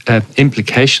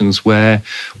implications where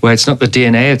it's not the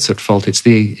DNA that's at fault, it's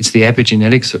the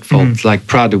epigenetics at fault, like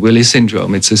Prader-Willi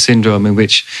syndrome. It's a syndrome in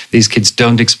which these kids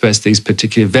don't express these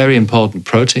particular very important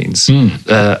proteins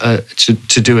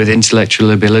to do with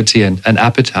intellectual ability and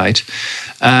appetite.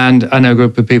 And I know a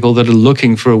group of people that are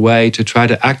looking for a way to try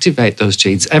to activate those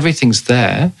genes. Everything's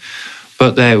there,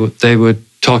 but they were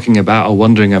talking about or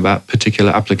wondering about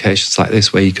particular applications like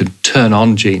this where you could turn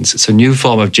on genes. It's a new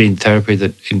form of gene therapy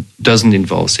that doesn't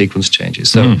involve sequence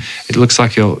changes. So it looks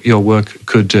like your work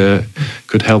could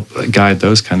help guide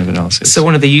those kind of analysis. So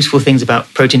one of the useful things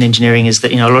about protein engineering is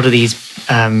that a lot of these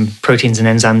proteins and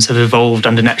enzymes have evolved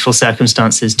under natural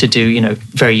circumstances to do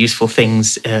very useful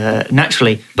things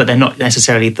naturally, but they're not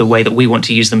necessarily the way that we want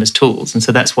to use them as tools. And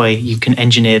so that's why you can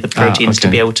engineer the proteins to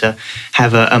be able to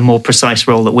have a more precise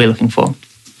role that we're looking for.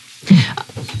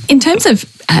 In terms of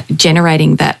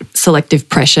generating that selective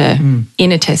pressure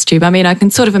in a test tube, I mean, I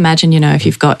can sort of imagine, if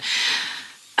you've got,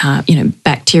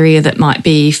 bacteria that might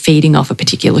be feeding off a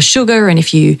particular sugar, and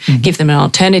if you give them an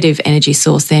alternative energy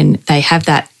source, then they have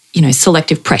that,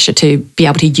 selective pressure to be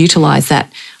able to utilize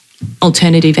that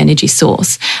alternative energy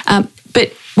source.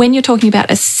 But when you're talking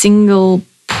about a single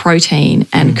protein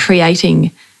and creating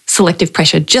selective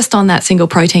pressure just on that single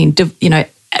protein,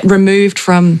 removed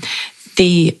from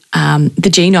the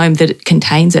genome that it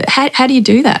contains it. How do you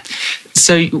do that?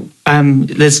 So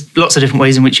there's lots of different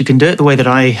ways in which you can do it. The way that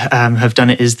I have done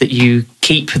it is that you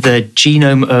keep the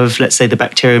genome of, let's say, the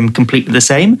bacterium completely the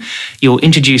same. You'll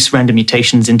introduce random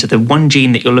mutations into the one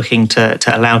gene that you're looking to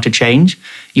allow to change.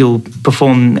 You'll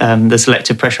perform the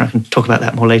selective pressure. I can talk about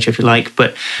that more later if you like.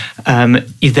 But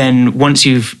you then, once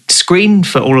you've screened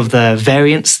for all of the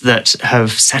variants that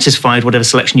have satisfied whatever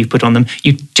selection you've put on them,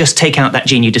 you just take out that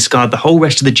gene. You discard the whole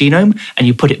rest of the genome and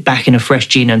you put it back in a fresh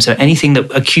genome. So anything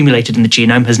that accumulated in the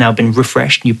genome has now been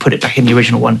refreshed, and you put it back in the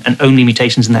original one, and only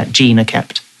mutations in that gene are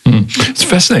kept. It's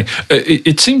fascinating.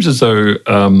 It seems as though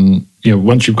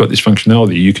once you've got this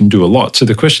functionality, you can do a lot. So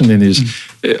the question then is,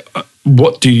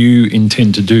 what do you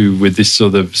intend to do with this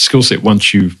sort of skill set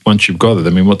once you've got it? I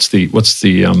mean, what's the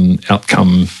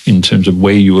outcome in terms of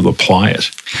where you will apply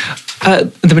it?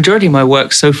 The majority of my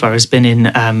work so far has been in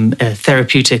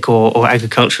therapeutic or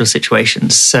agricultural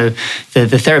situations. So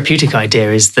the therapeutic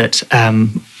idea is that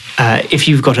if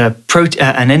you've got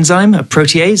an enzyme, a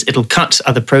protease, it'll cut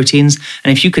other proteins.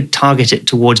 And if you could target it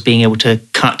towards being able to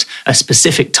cut a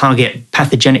specific target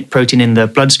pathogenic protein in the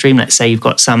bloodstream, let's say you've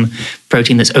got some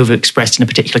protein that's overexpressed in a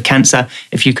particular cancer,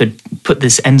 if you could put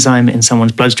this enzyme in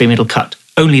someone's bloodstream, it'll cut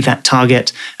only that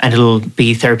target and it'll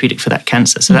be therapeutic for that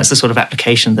cancer. So that's the sort of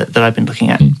application that I've been looking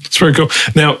at. It's very cool.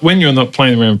 Now, when you're not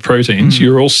playing around with proteins,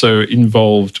 you're also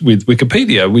involved with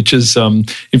Wikipedia, which is,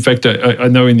 in fact, I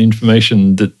know in the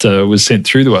information that was sent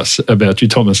through to us about you,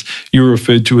 Thomas, you were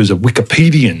referred to as a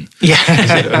Wikipedian. Yeah.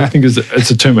 I think it's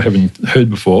a term I haven't heard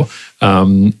before.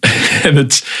 And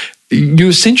you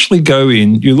essentially go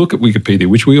in, you look at Wikipedia,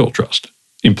 which we all trust.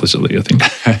 Implicitly, I think.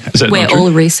 Is that where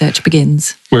all research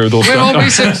begins. Where all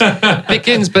research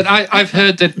begins, but I've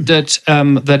heard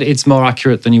that it's more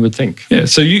accurate than you would think. Yeah,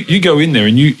 so you go in there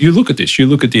and you look at this, you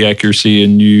look at the accuracy,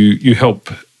 and you help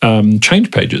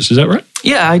change pages. Is that right?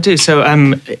 Yeah, I do. So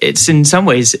it's in some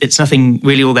ways, it's nothing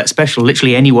really all that special.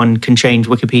 Literally anyone can change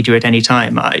Wikipedia at any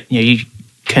time. You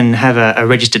can have a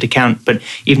registered account, but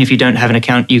even if you don't have an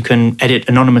account, you can edit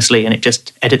anonymously, and it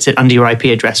just edits it under your IP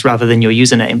address rather than your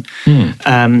username.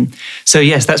 So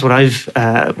yes, that's what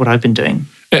I've been doing.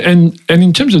 And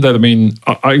in terms of that, I mean,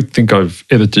 I think I've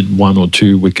edited 1 or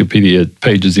 2 Wikipedia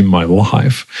pages in my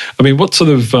life. I mean, what sort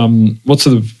of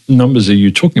numbers are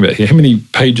you talking about here? How many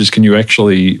pages can you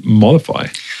actually modify?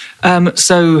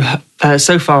 So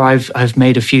far, I've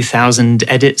made a few thousand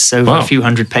edits over a few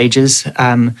hundred pages.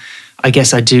 I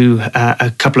guess I do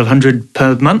a couple of hundred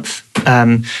per month.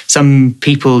 Some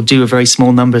people do a very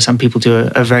small number. Some people do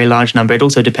a very large number. It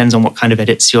also depends on what kind of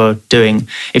edits you're doing.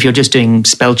 If you're just doing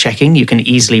spell checking, you can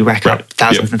easily rack up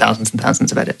thousands and thousands and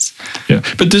thousands of edits. Yeah,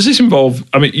 but does this involve?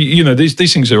 I mean,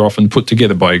 these things are often put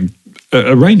together by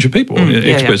a range of people,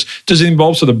 experts. Yeah. Does it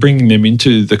involve sort of bringing them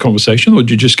into the conversation, or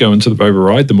do you just go and sort of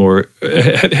override them? Or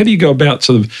how do you go about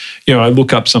sort of, I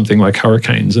look up something like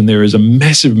hurricanes, and there is a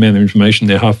massive amount of information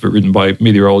there, half of it written by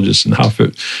meteorologists and half of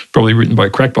it probably written by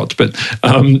crackpots. But,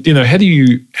 how do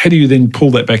you then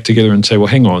pull that back together and say, well,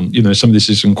 hang on, some of this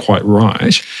isn't quite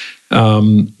right.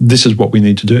 This is what we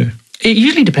need to do. It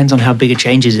usually depends on how big a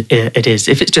change it is.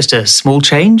 If it's just a small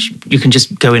change, you can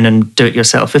just go in and do it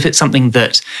yourself. If it's something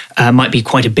that might be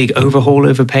quite a big overhaul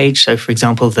of a page, so for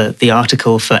example, the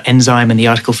article for enzyme and the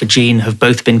article for gene have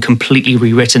both been completely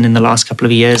rewritten in the last couple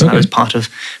of years. Okay. And I was part of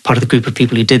the group of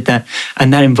people who did that.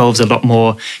 And that involves a lot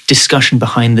more discussion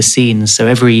behind the scenes. So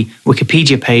every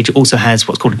Wikipedia page also has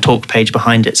what's called a talk page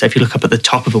behind it. So if you look up at the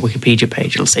top of a Wikipedia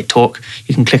page, it'll say talk.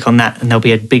 You can click on that and there'll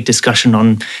be a big discussion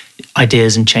on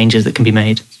ideas and changes that can be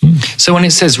made. So when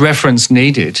it says reference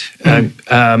needed, and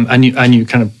you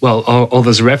kind of, or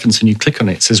there's a reference and you click on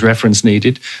it, it says reference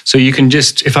needed. So you can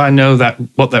just, if I know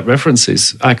what that reference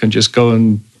is, I can just go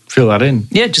and fill that in.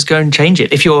 Yeah, just go and change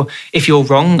it. If you're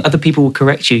wrong, other people will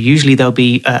correct you. Usually there'll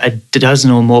be a dozen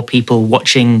or more people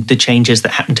watching the changes that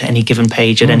happen to any given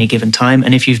page at any given time.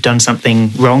 And if you've done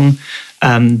something wrong,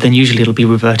 then usually it'll be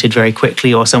reverted very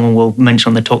quickly, or someone will mention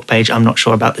on the talk page, I'm not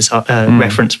sure about this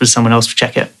reference, but someone else will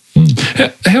check it.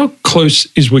 How close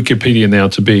is Wikipedia now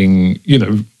to being,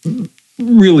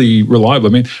 really reliable? I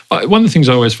mean, one of the things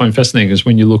I always find fascinating is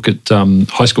when you look at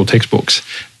high school textbooks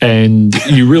and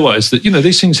you realise that,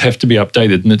 these things have to be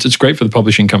updated, and it's great for the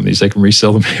publishing companies. They can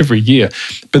resell them every year.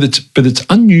 But it's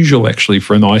unusual actually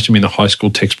for an item in a high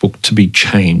school textbook to be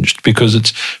changed, because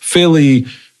it's fairly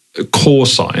core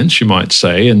science, you might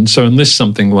say. And so unless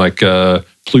something like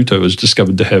Pluto is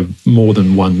discovered to have more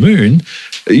than one moon,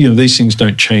 these things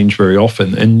don't change very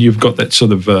often. And you've got that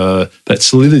sort of that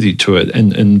solidity to it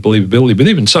and believability. But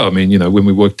even so, I mean, when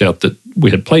we worked out that we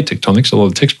had plate tectonics, a lot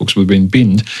of textbooks would have been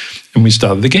binned, and we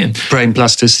started again. Brain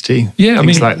plasticity. Yeah, I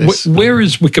mean, like this. Where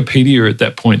is Wikipedia at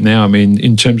that point now? I mean,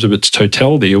 in terms of its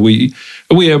totality, are we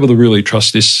able to really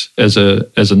trust this as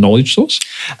a knowledge source?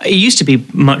 It used to be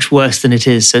much worse than it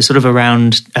is. So sort of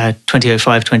around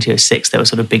 2005, 2006, there were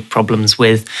sort of big problems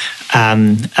with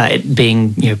it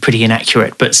being pretty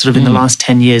inaccurate. But sort of in the last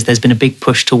 10 years, there's been a big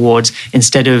push towards,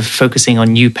 instead of focusing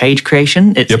on new page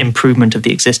creation, it's improvement of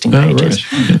the existing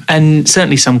pages. Right. Yeah. And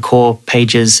certainly some core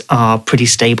pages are pretty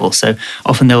stable. So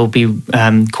often they'll be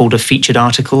called a featured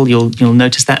article. You'll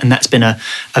notice that. And that's been a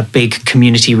big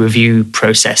community review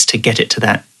process to get it to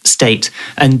that state.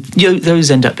 And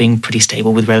those end up being pretty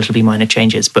stable with relatively minor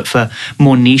changes. But for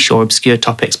more niche or obscure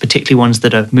topics, particularly ones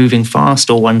that are moving fast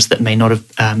or ones that may not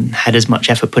have had as much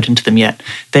effort put into them yet,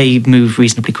 they move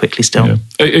reasonably quickly still. Yeah.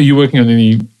 Are you working on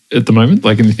any at the moment,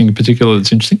 like anything in particular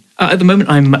that's interesting? At the moment,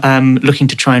 I'm looking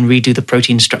to try and redo the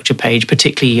protein structure page,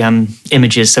 particularly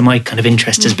images. So my kind of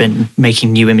interest has been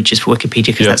making new images for Wikipedia,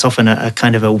 because that's often a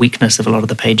kind of a weakness of a lot of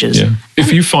the pages. Yeah.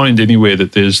 If you find anywhere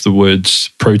that there's the words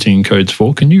protein codes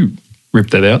for, can you rip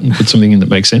that out and put something in that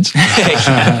makes sense?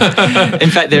 In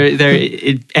fact, there are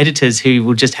editors who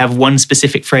will just have one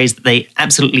specific phrase that they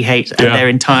absolutely hate, and their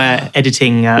entire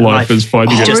editing life is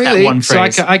finding it. Just that one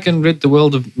phrase. So I can rid the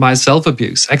world of my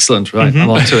self-abuse. Excellent, right? I'm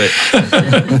onto it.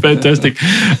 Fantastic.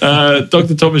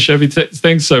 Dr. Thomas Shaffey,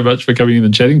 thanks so much for coming in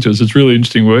and chatting to us. It's really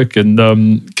interesting work, and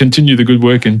continue the good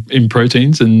work in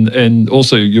proteins, and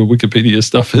also your Wikipedia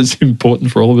stuff is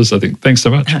important for all of us, I think. Thanks so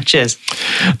much. Cheers.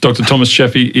 Dr. Thomas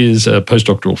Shaffey is a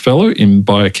postdoctoral fellow in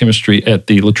biochemistry at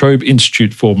the La Trobe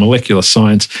Institute for Molecular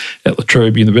Science at La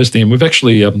Trobe University, and we've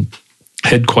actually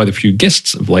had quite a few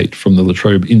guests of late from the La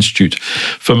Trobe Institute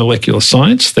for Molecular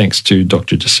Science, thanks to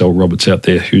Dr. Giselle Roberts out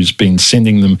there, who's been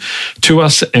sending them to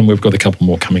us, and we've got a couple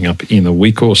more coming up in a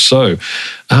week or so.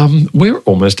 We're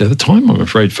almost out of time, I'm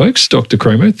afraid, folks. Dr.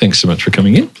 Cromo, thanks so much for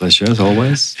coming in. Pleasure, as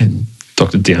always. And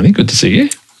Dr. Downey, good to see you.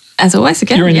 As always,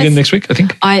 again. You're in again next week, I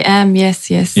think? I am, yes.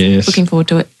 Looking forward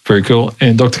to it. Very cool.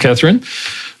 And Dr. Catherine,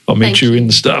 I'll meet you in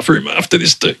the staff room after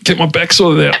this to get my back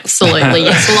sorted out. Absolutely,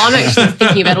 yes. Well, I'm actually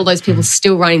thinking about all those people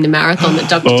still running the marathon that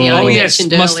Dr. Downey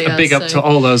mentioned earlier. Big up to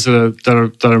all those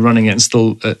that are running it and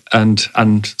still, and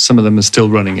some of them are still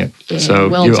running it. Yeah, so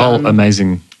well you're done. all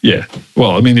amazing. Yeah.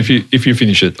 Well, I mean, if you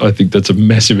finish it, I think that's a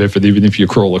massive effort, even if you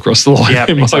crawl across the line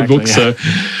in my book. Yeah. So,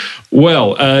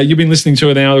 well, you've been listening to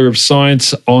an hour of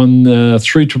science on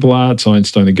 3RRR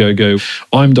Science Don't Go Go.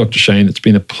 I'm Dr. Shane. It's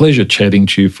been a pleasure chatting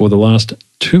to you for the last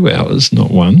 2 hours, not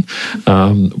one.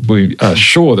 We are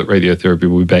sure that radiotherapy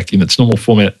will be back in its normal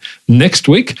format next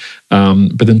week.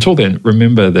 But until then,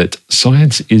 remember that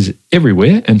science is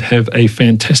everywhere, and have a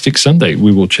fantastic Sunday.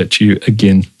 We will chat to you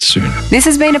again soon. This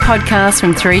has been a podcast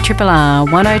from 3RRR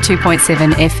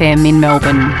 102.7 FM in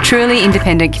Melbourne. Truly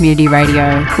independent community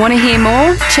radio. Want to hear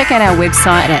more? Check out our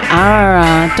website at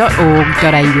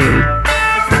rrr.org.au.